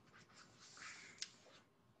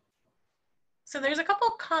 So there's a couple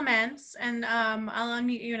of comments, and I'll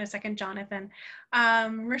unmute you in a second, Jonathan.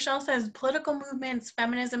 Rochelle says, political movements,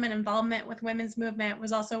 feminism, and involvement with women's movement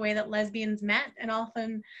was also a way that lesbians met, and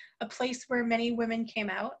often a place where many women came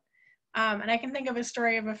out. And I can think of a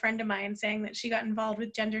story of a friend of mine saying that she got involved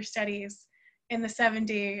with gender studies in the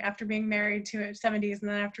 70s after being married to and then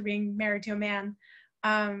after being married to a man,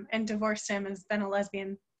 and divorced him, and has been a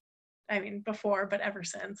lesbian, I mean, before, but ever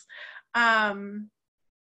since.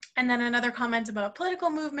 And then another comment about political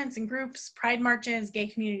movements and groups, pride marches, gay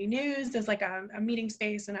community news. There's like a meeting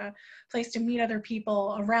space and a place to meet other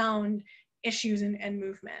people around issues and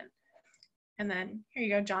movement. And then here you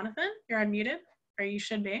go, Jonathan, you're unmuted, or you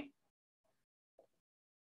should be.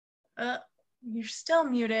 You're still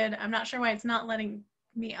muted. I'm not sure why it's not letting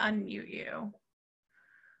me unmute you.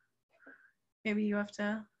 Maybe you have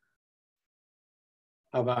to.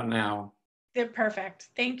 How about now? Yeah, perfect.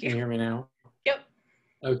 Thank you. Can you hear me now? Yep.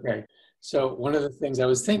 Okay. So one of the things I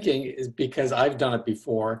was thinking is, because I've done it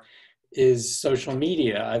before, is social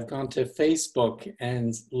media. I've gone to Facebook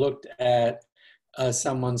and looked at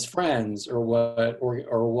someone's friends, or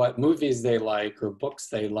what movies they like, or books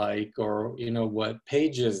they like, or what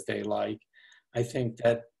pages they like. I think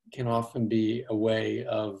that can often be a way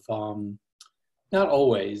of, not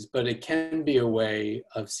always, but it can be a way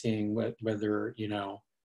of seeing whether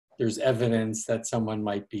there's evidence that someone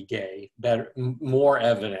might be gay, more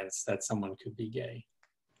evidence that someone could be gay.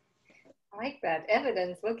 I like that,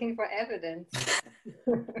 evidence, looking for evidence.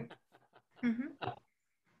 Mm-hmm.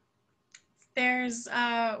 There's,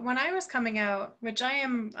 when I was coming out, which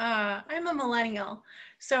I'm a millennial.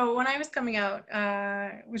 So when I was coming out,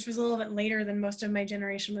 which was a little bit later than most of my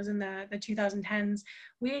generation, was in the 2010s,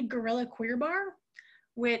 we had Guerrilla Queer Bar,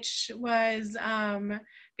 which was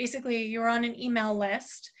basically you were on an email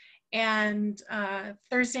list, and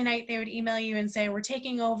Thursday night they would email you and say, "We're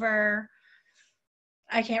taking over,"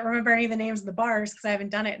 I can't remember any of the names of the bars because I haven't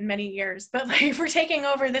done it in many years, but like, "We're taking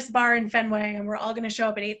over this bar in Fenway and we're all going to show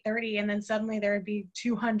up at 8:30." And then suddenly there would be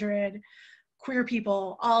 200 queer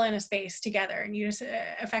people all in a space together, and you just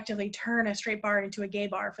effectively turn a straight bar into a gay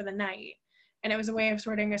bar for the night. And it was a way of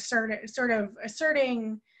sort of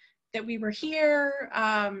asserting that we were here,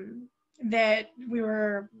 that we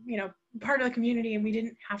were, part of the community, and we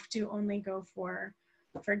didn't have to only go for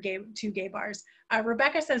two gay bars.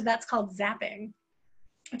 Rebecca says that's called zapping,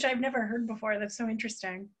 which I've never heard before. That's so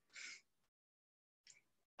interesting.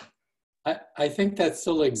 I think that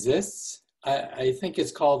still exists. I think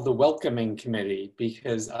it's called the Welcoming Committee,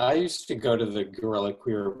 because I used to go to the Guerrilla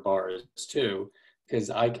Queer bars too, because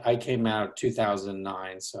I came out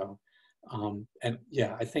 2009. So, and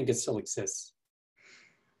yeah, I think it still exists.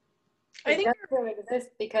 I think it does still exist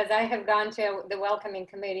because I have gone to the welcoming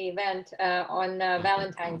committee event on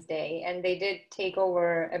Valentine's Day, and they did take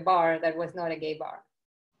over a bar that was not a gay bar.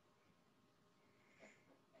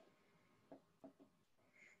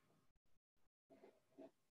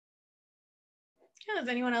 Yeah, does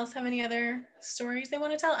anyone else have any other stories they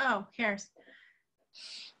want to tell? Oh, here's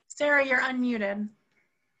Sarah, you're unmuted.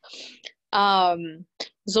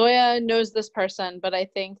 Zoya knows this person, but I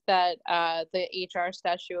think that the HR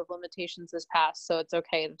statute of limitations is passed, so it's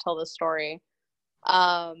okay to tell this story.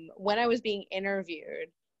 When I was being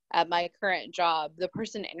interviewed at my current job, the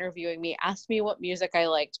person interviewing me asked me what music I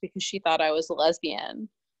liked because she thought I was a lesbian.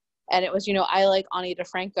 And it was, you know, I like Ani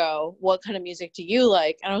DeFranco. What kind of music do you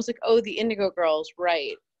like? And I was like, oh, the Indigo Girls,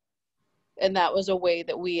 right. And that was a way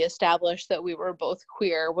that we established that we were both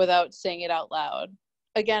queer without saying it out loud.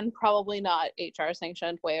 Again, probably not HR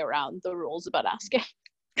sanctioned way around the rules about asking.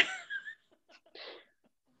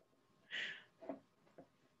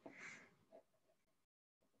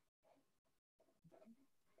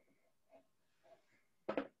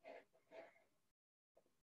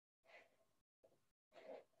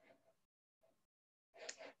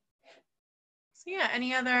 So yeah,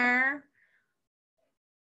 any other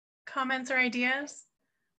comments or ideas?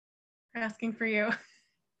 We're asking for you.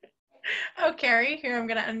 Oh, Carrie, here, I'm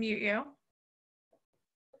gonna unmute you.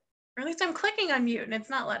 Or at least I'm clicking unmute and it's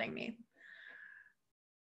not letting me.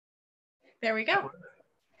 There we go.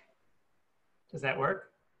 Does that work?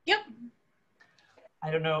 Yep. I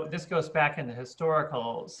don't know, this goes back in the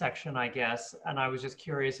historical section, I guess, and I was just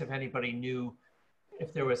curious if anybody knew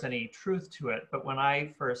if there was any truth to it. But when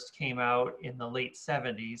I first came out in the late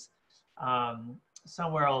 70s,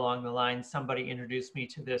 somewhere along the line, somebody introduced me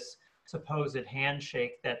to this supposed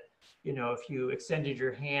handshake that, you know, if you extended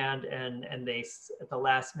your hand and they, at the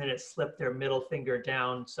last minute, slipped their middle finger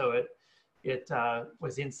down so it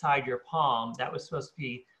was inside your palm, that was supposed to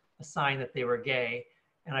be a sign that they were gay.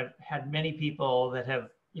 And I've had many people that have,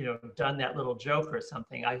 you know, done that little joke or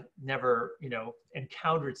something. I never, you know,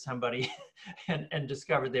 encountered somebody and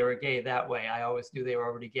discovered they were gay that way. I always knew they were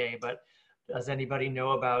already gay, but does anybody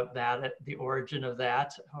know about that, the origin of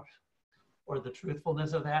that, or the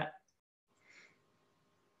truthfulness of that?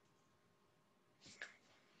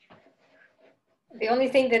 The only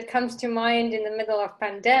thing that comes to mind in the middle of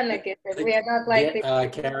pandemic is that we are not likely to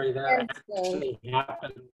carry that actually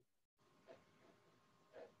happened.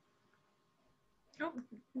 Oh,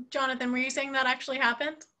 Jonathan, were you saying that actually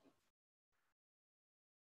happened?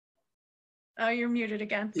 Oh, you're muted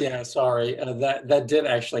again. Yeah, sorry. That did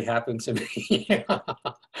actually happen to me.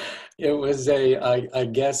 It was a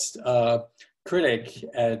guest critic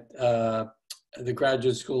at the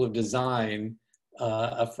Graduate School of Design,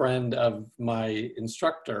 a friend of my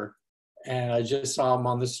instructor, and I just saw him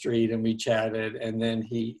on the street and we chatted, and then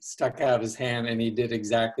he stuck out his hand and he did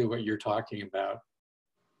exactly what you're talking about.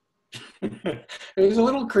 It was a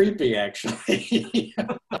little creepy, actually.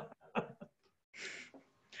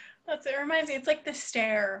 It reminds me, it's like the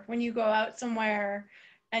stare when you go out somewhere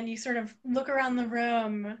and you sort of look around the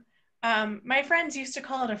room. My friends used to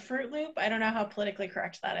call it a Fruit Loop. I don't know how politically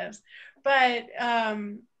correct that is, but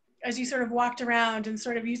as you sort of walked around and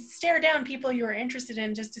sort of you stare down people you were interested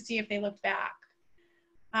in just to see if they looked back.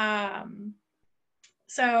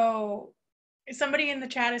 So somebody in the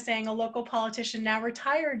chat is saying a local politician now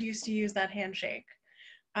retired used to use that handshake.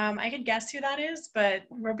 I could guess who that is, but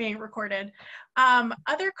we're being recorded.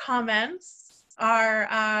 Other comments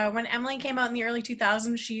are when Emily came out in the early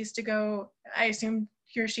 2000s, she used to go, I assume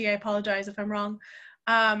he or she, I apologize if I'm wrong,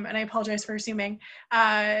 and I apologize for assuming,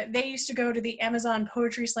 they used to go to the Amazon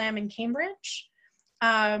Poetry Slam in Cambridge.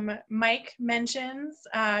 Mike mentions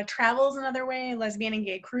travel's another way, lesbian and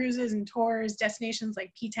gay cruises and tours, destinations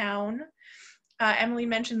like P-Town. Emily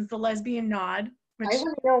mentions the lesbian nod. Which, I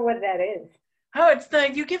don't know what that is. Oh,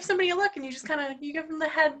 it's you give somebody a look and you just kind of, you give them the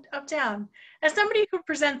head up down. As somebody who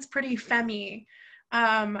presents pretty femmy,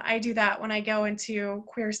 I do that when I go into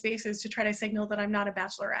queer spaces to try to signal that I'm not a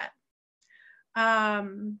bachelorette.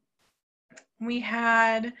 We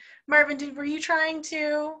had, Marvin, were you trying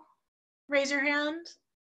to raise your hand?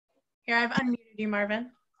 Here, I've unmuted you, Marvin.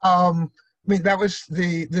 I mean, that was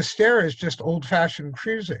the stare is just old-fashioned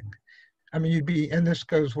cruising. I mean, you'd be, and this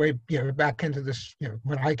goes way, you know, back into this, you know,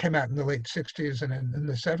 when I came out in the late 60s and in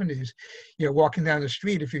the 70s, you know, walking down the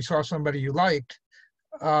street, if you saw somebody you liked,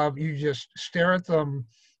 you just stare at them.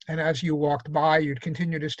 And as you walked by, you'd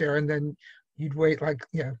continue to stare, and then you'd wait like,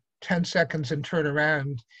 you know, 10 seconds and turn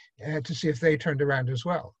around to see if they turned around as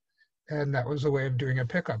well. And that was a way of doing a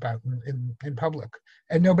pickup out in public.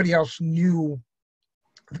 And nobody else knew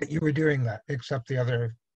that you were doing that except the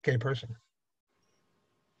other gay person.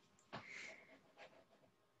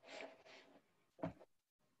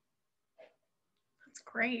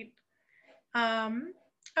 Great.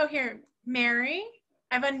 Oh, here, Mary.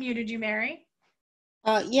 I've unmuted you, Mary.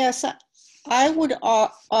 Yes, I would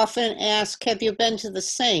often ask, have you been to the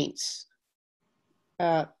Saints?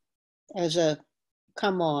 As a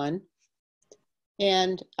come on.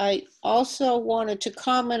 And I also wanted to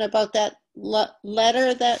comment about that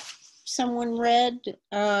letter that someone read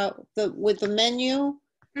with the menu.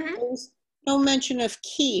 Mm-hmm. There was no mention of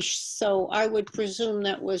quiche, so I would presume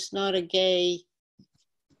that was not a gay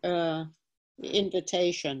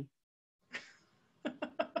invitation.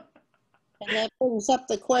 And that brings up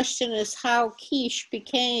the question is how quiche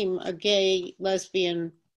became a gay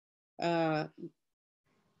lesbian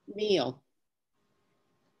meal.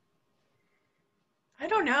 I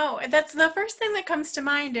don't know. That's the first thing that comes to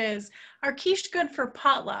mind is, are quiche good for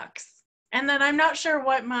potlucks? And then I'm not sure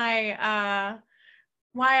what my,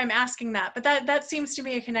 why I'm asking that, but that seems to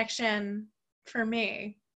be a connection for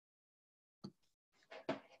me.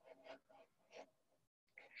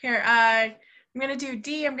 Here, I'm gonna do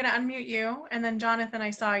D, I'm gonna unmute you, and then Jonathan, I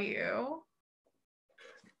saw you.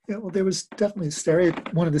 Yeah, well, there was definitely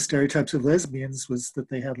one of the stereotypes of lesbians was that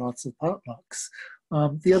they had lots of potlucks.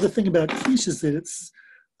 The other thing about quiche is that it's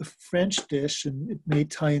a French dish, and it may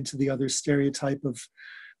tie into the other stereotype of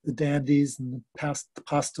the dandies and the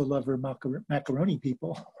pasta lover macaroni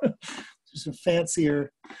people. There's a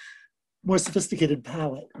fancier, more sophisticated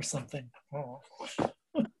palate or something. Oh.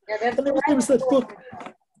 Yeah, that's And there was that book.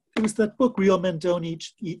 There was that book, Real Men Don't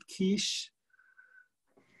Eat Quiche.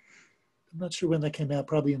 I'm not sure when that came out,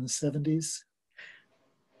 probably in the 70s.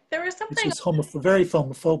 There was something. Which was very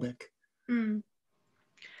homophobic. Mm.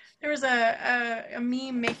 There was a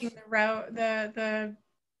meme making the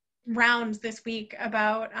rounds this week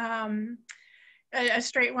about a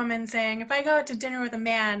straight woman saying, if I go out to dinner with a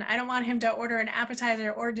man, I don't want him to order an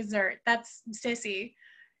appetizer or dessert. That's sissy.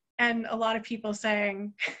 And a lot of people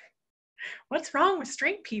saying, what's wrong with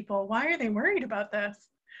straight people? Why are they worried about this?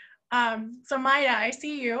 So Maida, I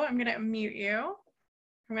see you. I'm gonna unmute you.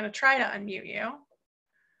 I'm gonna try to unmute you.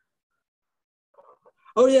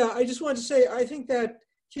 Oh yeah, I just wanted to say, I think that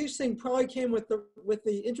quiche thing probably came with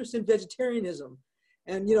the interest in vegetarianism.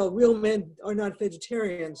 And you know, real men are not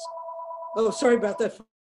vegetarians. Oh, sorry about that.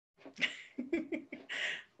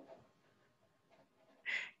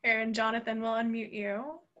 Aaron, Jonathan will unmute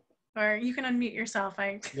you, or you can unmute yourself.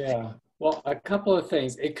 Yeah, well, a couple of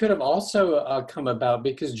things. It could have also come about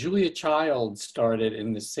because Julia Child started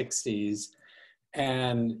in the 60s,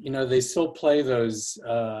 and you know, they still play those,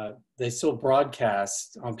 they still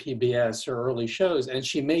broadcast on PBS her early shows, and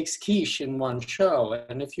she makes quiche in one show.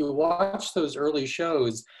 And if you watch those early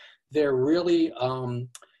shows, they're really,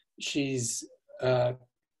 she's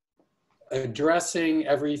addressing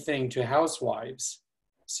everything to housewives.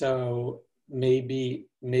 So maybe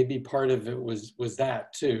part of it was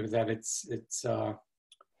that too, that it's you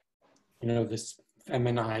know, this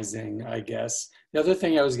feminizing, I guess. The other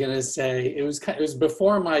thing I was going to say, it was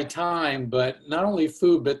before my time, but not only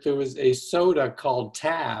food, but there was a soda called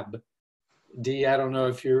Tab. Dee, I don't know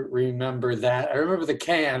if you remember that. I remember the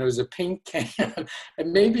can. It was a pink can,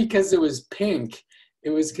 and maybe because it was pink,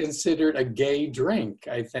 it was considered a gay drink,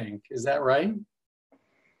 I think. Is that right?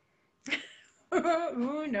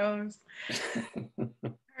 Who knows? All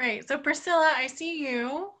right, so Priscilla, I see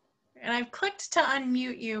you, and I've clicked to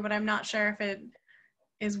unmute you, but I'm not sure if it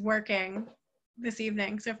is working this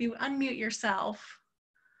evening. So if you unmute yourself.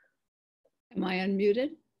 Am I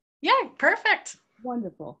unmuted? Yeah, perfect.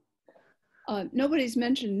 Wonderful. Nobody's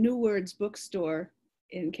mentioned New Words Bookstore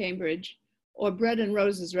in Cambridge or Bread and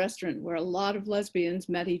Roses Restaurant, where a lot of lesbians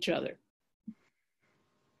met each other.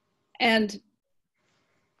 And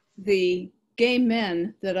the gay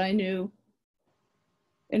men that I knew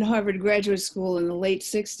in Harvard Graduate School in the late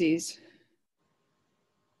 60s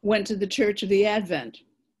went to the Church of the Advent.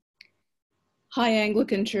 High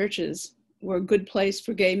Anglican churches were a good place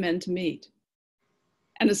for gay men to meet,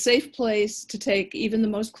 and a safe place to take even the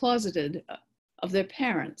most closeted of their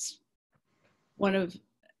parents. One of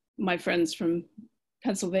my friends from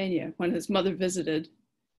Pennsylvania, when his mother visited,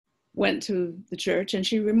 went to the church, and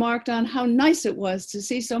she remarked on how nice it was to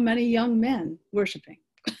see so many young men worshiping.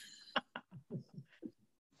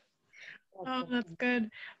 Oh, that's good.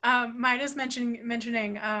 Maida's mentioning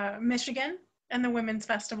Michigan and the Women's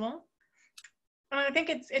Festival. I think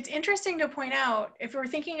it's interesting to point out, if we're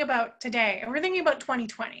thinking about today, and we're thinking about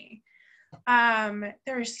 2020,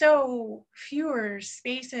 there are so fewer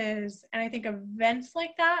spaces and I think events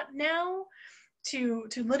like that now to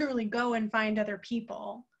literally go and find other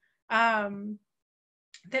people.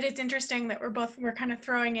 That it's interesting that we're kind of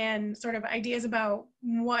throwing in sort of ideas about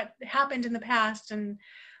what happened in the past and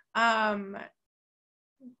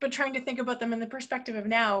but trying to think about them in the perspective of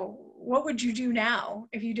now, what would you do now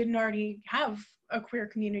if you didn't already have a queer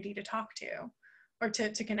community to talk to or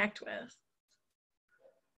to connect with?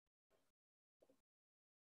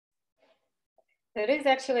 That is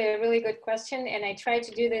actually a really good question, and I try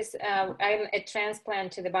to do this. I'm a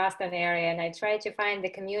transplant to the Boston area, and I try to find the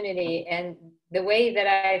community, and the way that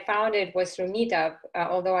I found it was through Meetup,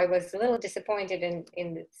 although I was a little disappointed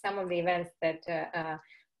in some of the events that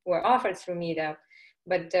were offered through Meetup,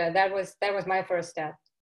 but that was my first step.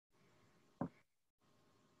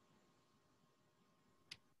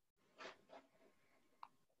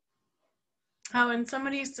 Oh, and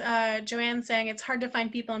somebody's, Joanne saying it's hard to find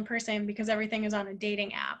people in person because everything is on a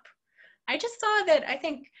dating app. I just saw that I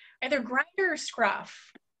think either Grindr or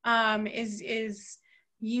Scruff is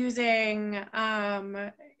using,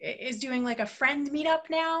 is doing like a friend meetup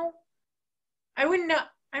now. I wouldn't know,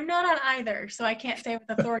 I'm not on either, so I can't say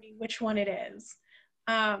with authority which one it is.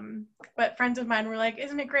 But friends of mine were like,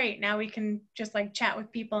 isn't it great? Now we can just like chat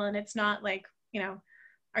with people and it's not like, you know,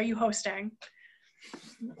 are you hosting?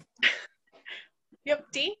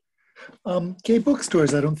 Yep, D? Gay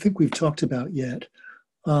bookstores, I don't think we've talked about yet.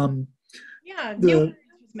 Yeah, New was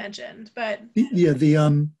mentioned, but yeah, the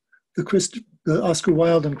Oscar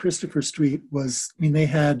Wilde on Christopher Street was, I mean, they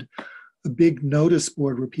had a big notice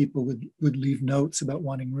board where people would leave notes about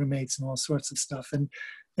wanting roommates and all sorts of stuff.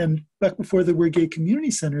 And back before there were gay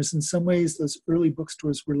community centers, in some ways, those early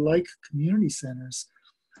bookstores were like community centers.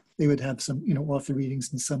 They would have some, you know, author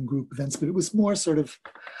readings and some group events, but it was more sort of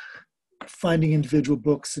finding individual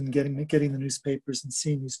books and getting the newspapers and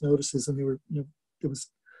seeing these notices. And there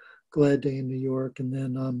was Glad Day in New York, and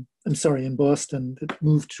then in Boston, that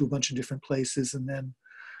moved to a bunch of different places, and then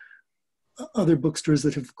other bookstores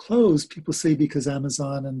that have closed. People say because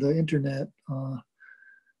Amazon and the internet.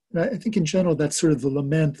 And I think in general that's sort of the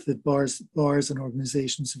lament that bars and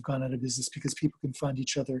organizations have gone out of business because people can find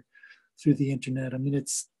each other through the internet. I mean,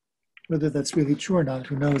 it's whether that's really true or not,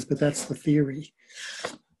 who knows? But that's the theory.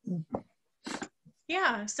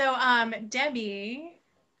 yeah, so Debbie.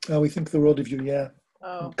 We think the world of you, yeah.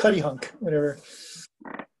 Oh. Cuddy Hunk, whatever.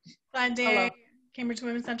 Glad Day, Hello. Cambridge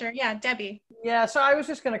Women's Center. Yeah, Debbie. Yeah, so I was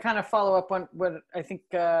just going to kind of follow up on what I think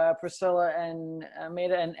Priscilla and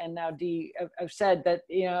Maida and now Dee have said, that,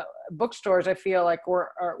 you know, bookstores, I feel like we're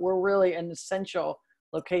really an essential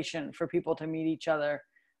location for people to meet each other,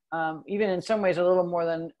 even in some ways a little more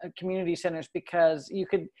than community centers, because you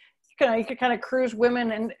could kind of cruise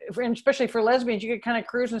women, and especially for lesbians, you could kind of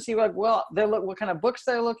cruise and see what kind of books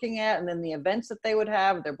they're looking at, and then the events that they would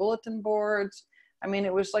have, their bulletin boards. I mean,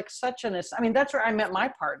 it was like that's where I met my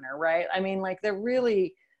partner, right? I mean, like, they're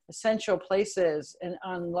really essential places and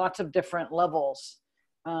on lots of different levels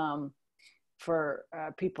for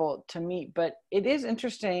people to meet. But it is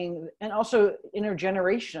interesting, and also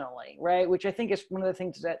intergenerationally, right? Which I think is one of the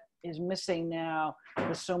things that is missing now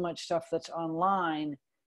with so much stuff that's online.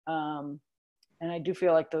 And I do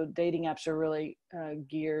feel like the dating apps are really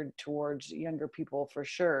geared towards younger people for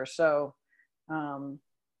sure. So,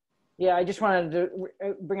 yeah, I just wanted to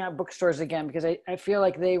bring out bookstores again, because I feel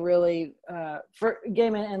like they really, for gay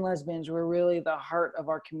men and lesbians, were really the heart of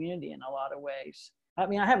our community in a lot of ways. I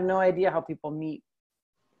mean, I have no idea how people meet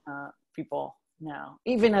people now,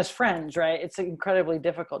 even as friends, right? It's incredibly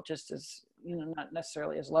difficult, just as, you know, not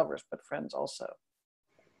necessarily as lovers, but friends also.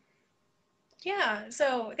 Yeah,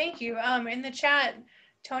 so thank you. In the chat,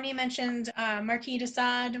 Tony mentioned Marquis de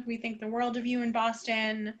Sade, We Think the World of You in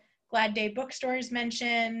Boston. Glad Day Bookstores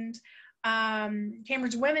mentioned.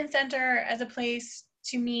 Cambridge Women's Center as a place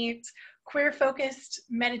to meet. Queer-focused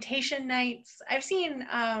meditation nights. I've seen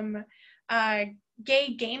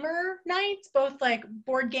gay gamer nights, both like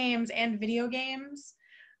board games and video games,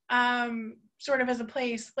 sort of as a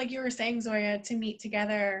place, like you were saying, Zoya, to meet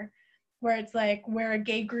together, where it's like we're a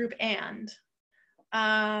gay group and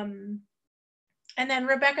then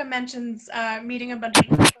Rebecca mentions meeting a bunch of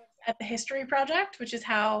people at the History Project, which is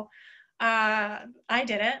how I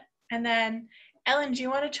did it. And then Ellen, do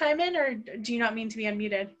you want to chime in, or do you not mean to be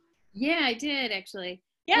unmuted? Yeah, I did actually.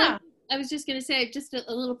 Yeah. I was just going to say just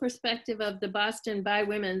a little perspective of the Boston bi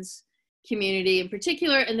women's community in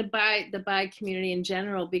particular, and the bi community in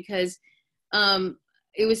general, because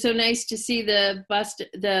it was so nice to see the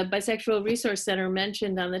Bisexual Resource Center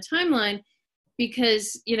mentioned on the timeline,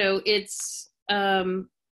 because, you know, it's a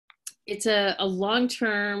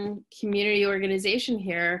long-term community organization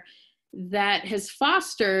here that has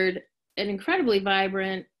fostered an incredibly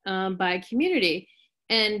vibrant bi community.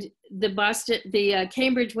 And the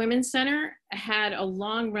Cambridge Women's Center had a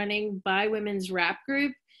long-running bi women's rap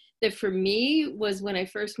group that for me was when I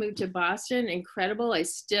first moved to Boston, incredible. I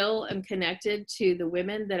still am connected to the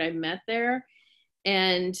women that I met there.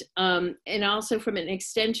 And also from an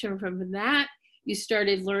extension from that, you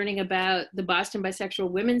started learning about the Boston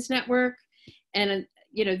Bisexual Women's Network. And,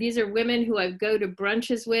 you know, these are women who I go to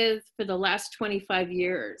brunches with for the last 25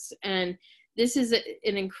 years. And this is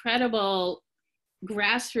an incredible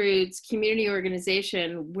grassroots community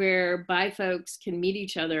organization where bi folks can meet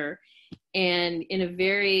each other and in a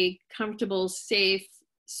very comfortable, safe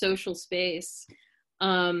social space.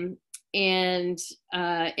 And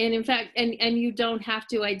in fact, and you don't have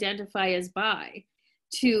to identify as bi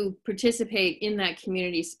to participate in that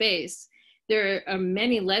community space. There are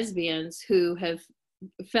many lesbians who have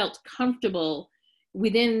felt comfortable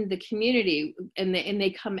within the community, and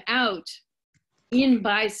they come out in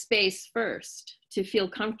bi space first to feel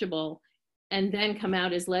comfortable, and then come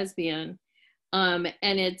out as lesbian. And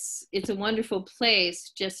it's a wonderful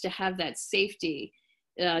place just to have that safety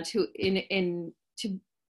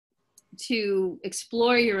to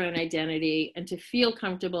explore your own identity and to feel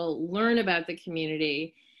comfortable, learn about the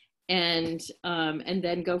community, and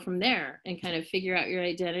then go from there and kind of figure out your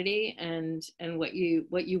identity and what you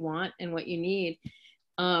want and what you need.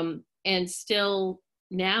 And still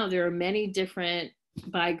now there are many different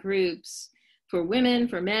bi groups for women,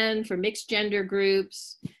 for men, for mixed gender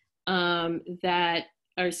groups that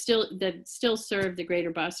still serve the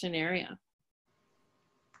greater Boston area.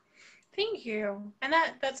 Thank you. And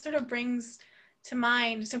that sort of brings to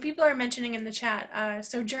mind, so people are mentioning in the chat,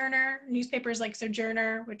 Sojourner, newspapers like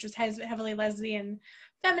Sojourner, which is heavily lesbian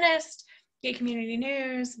feminist, Gay Community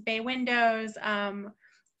News, Bay Windows,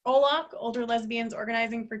 OLOC, Older Lesbians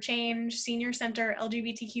Organizing for Change, Senior Center,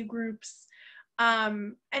 LGBTQ groups,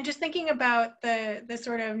 and just thinking about the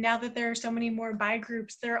sort of, now that there are so many more bi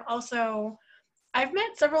groups, there are also, I've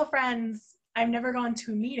met several friends, I've never gone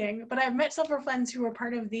to a meeting, but I've met several friends who were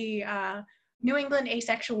part of the New England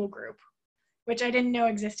Asexual group, which I didn't know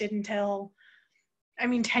existed until,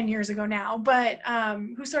 10 years ago now, but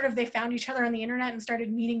who sort of, they found each other on the internet and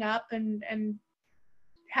started meeting up and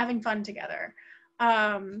having fun together.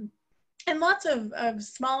 And lots of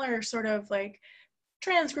smaller sort of like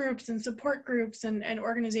trans groups and support groups and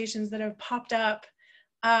organizations that have popped up.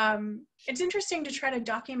 It's interesting to try to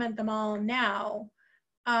document them all now,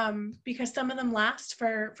 because some of them last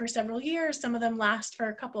for several years, some of them last for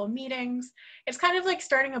a couple of meetings. It's kind of like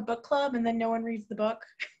starting a book club and then no one reads the book.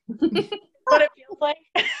 What it feels like.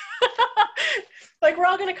 Like we're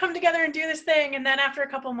all gonna come together and do this thing, and then after a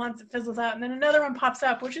couple of months it fizzles out, and then another one pops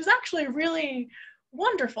up, which is actually really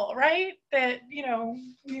wonderful, right? That, you know,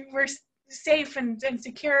 we're safe and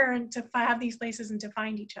secure and to have these places and to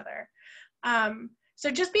find each other.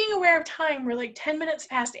 So just being aware of time, we're like 10 minutes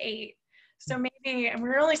past 8. So maybe, and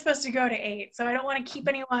we're only supposed to go to 8. So I don't want to keep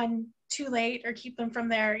anyone too late or keep them from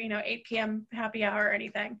their, 8 p.m. happy hour or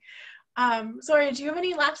anything. Zoya, do you have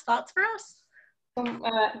any last thoughts for us?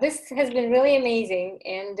 This has been really amazing,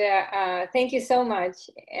 and thank you so much.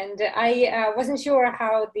 And I wasn't sure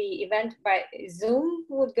how the event by Zoom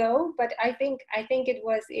would go, but I think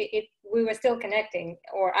we were still connecting,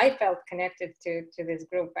 or I felt connected to this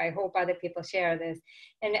group. I hope other people share this,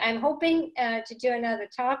 and I'm hoping to do another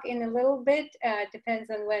talk in a little bit. Depends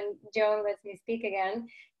on when Joan lets me speak again.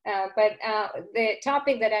 But the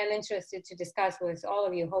topic that I'm interested to discuss with all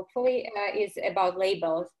of you, hopefully, is about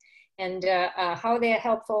labels. And how they are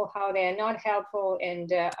helpful, how they are not helpful, and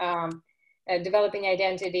developing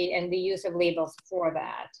identity and the use of labels for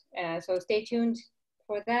that. So stay tuned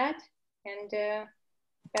for that, and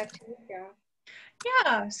back to you, Joan.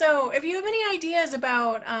 Yeah, so if you have any ideas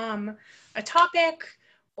about a topic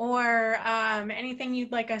or anything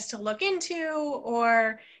you'd like us to look into,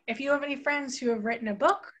 or if you have any friends who have written a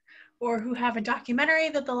book or who have a documentary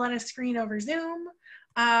that they'll let us screen over Zoom,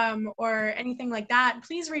 or anything like that,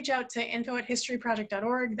 please reach out to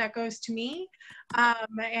info@historyproject.org. That goes to me,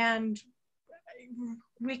 and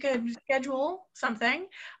we could schedule something.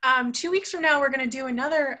 2 weeks from now, we're going to do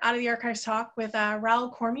another Out of the Archives talk with Raoul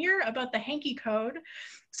Cormier about the Hanky Code.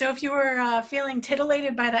 So if you were feeling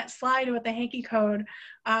titillated by that slide about the Hanky Code,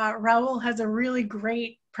 Raoul has a really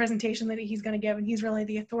great presentation that he's going to give, and he's really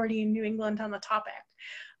the authority in New England on the topic.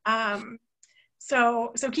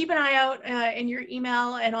 So keep an eye out in your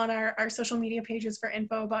email and on our social media pages for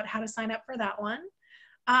info about how to sign up for that one.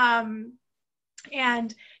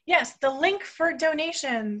 And yes, the link for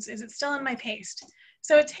donations, is it still in my paste?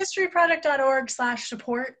 So it's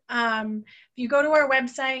historyproject.org/support. If you go to our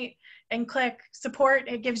website and click support,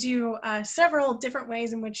 it gives you several different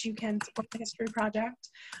ways in which you can support the History Project.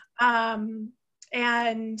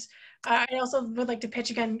 And I also would like to pitch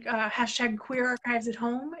again, hashtag Queer Archives at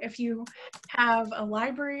Home. If you have a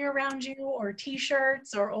library around you, or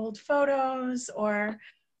t-shirts, or old photos, or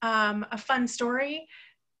a fun story,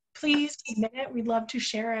 please submit it. We'd love to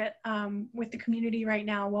share it with the community right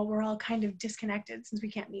now while we're all kind of disconnected since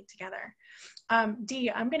we can't meet together.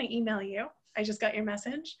 Dee, I'm going to email you. I just got your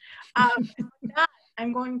message. With that,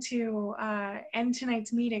 I'm going to end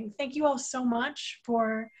tonight's meeting. Thank you all so much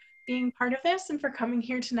for being part of this and for coming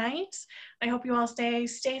here tonight. I hope you all stay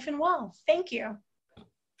safe and well. Thank you.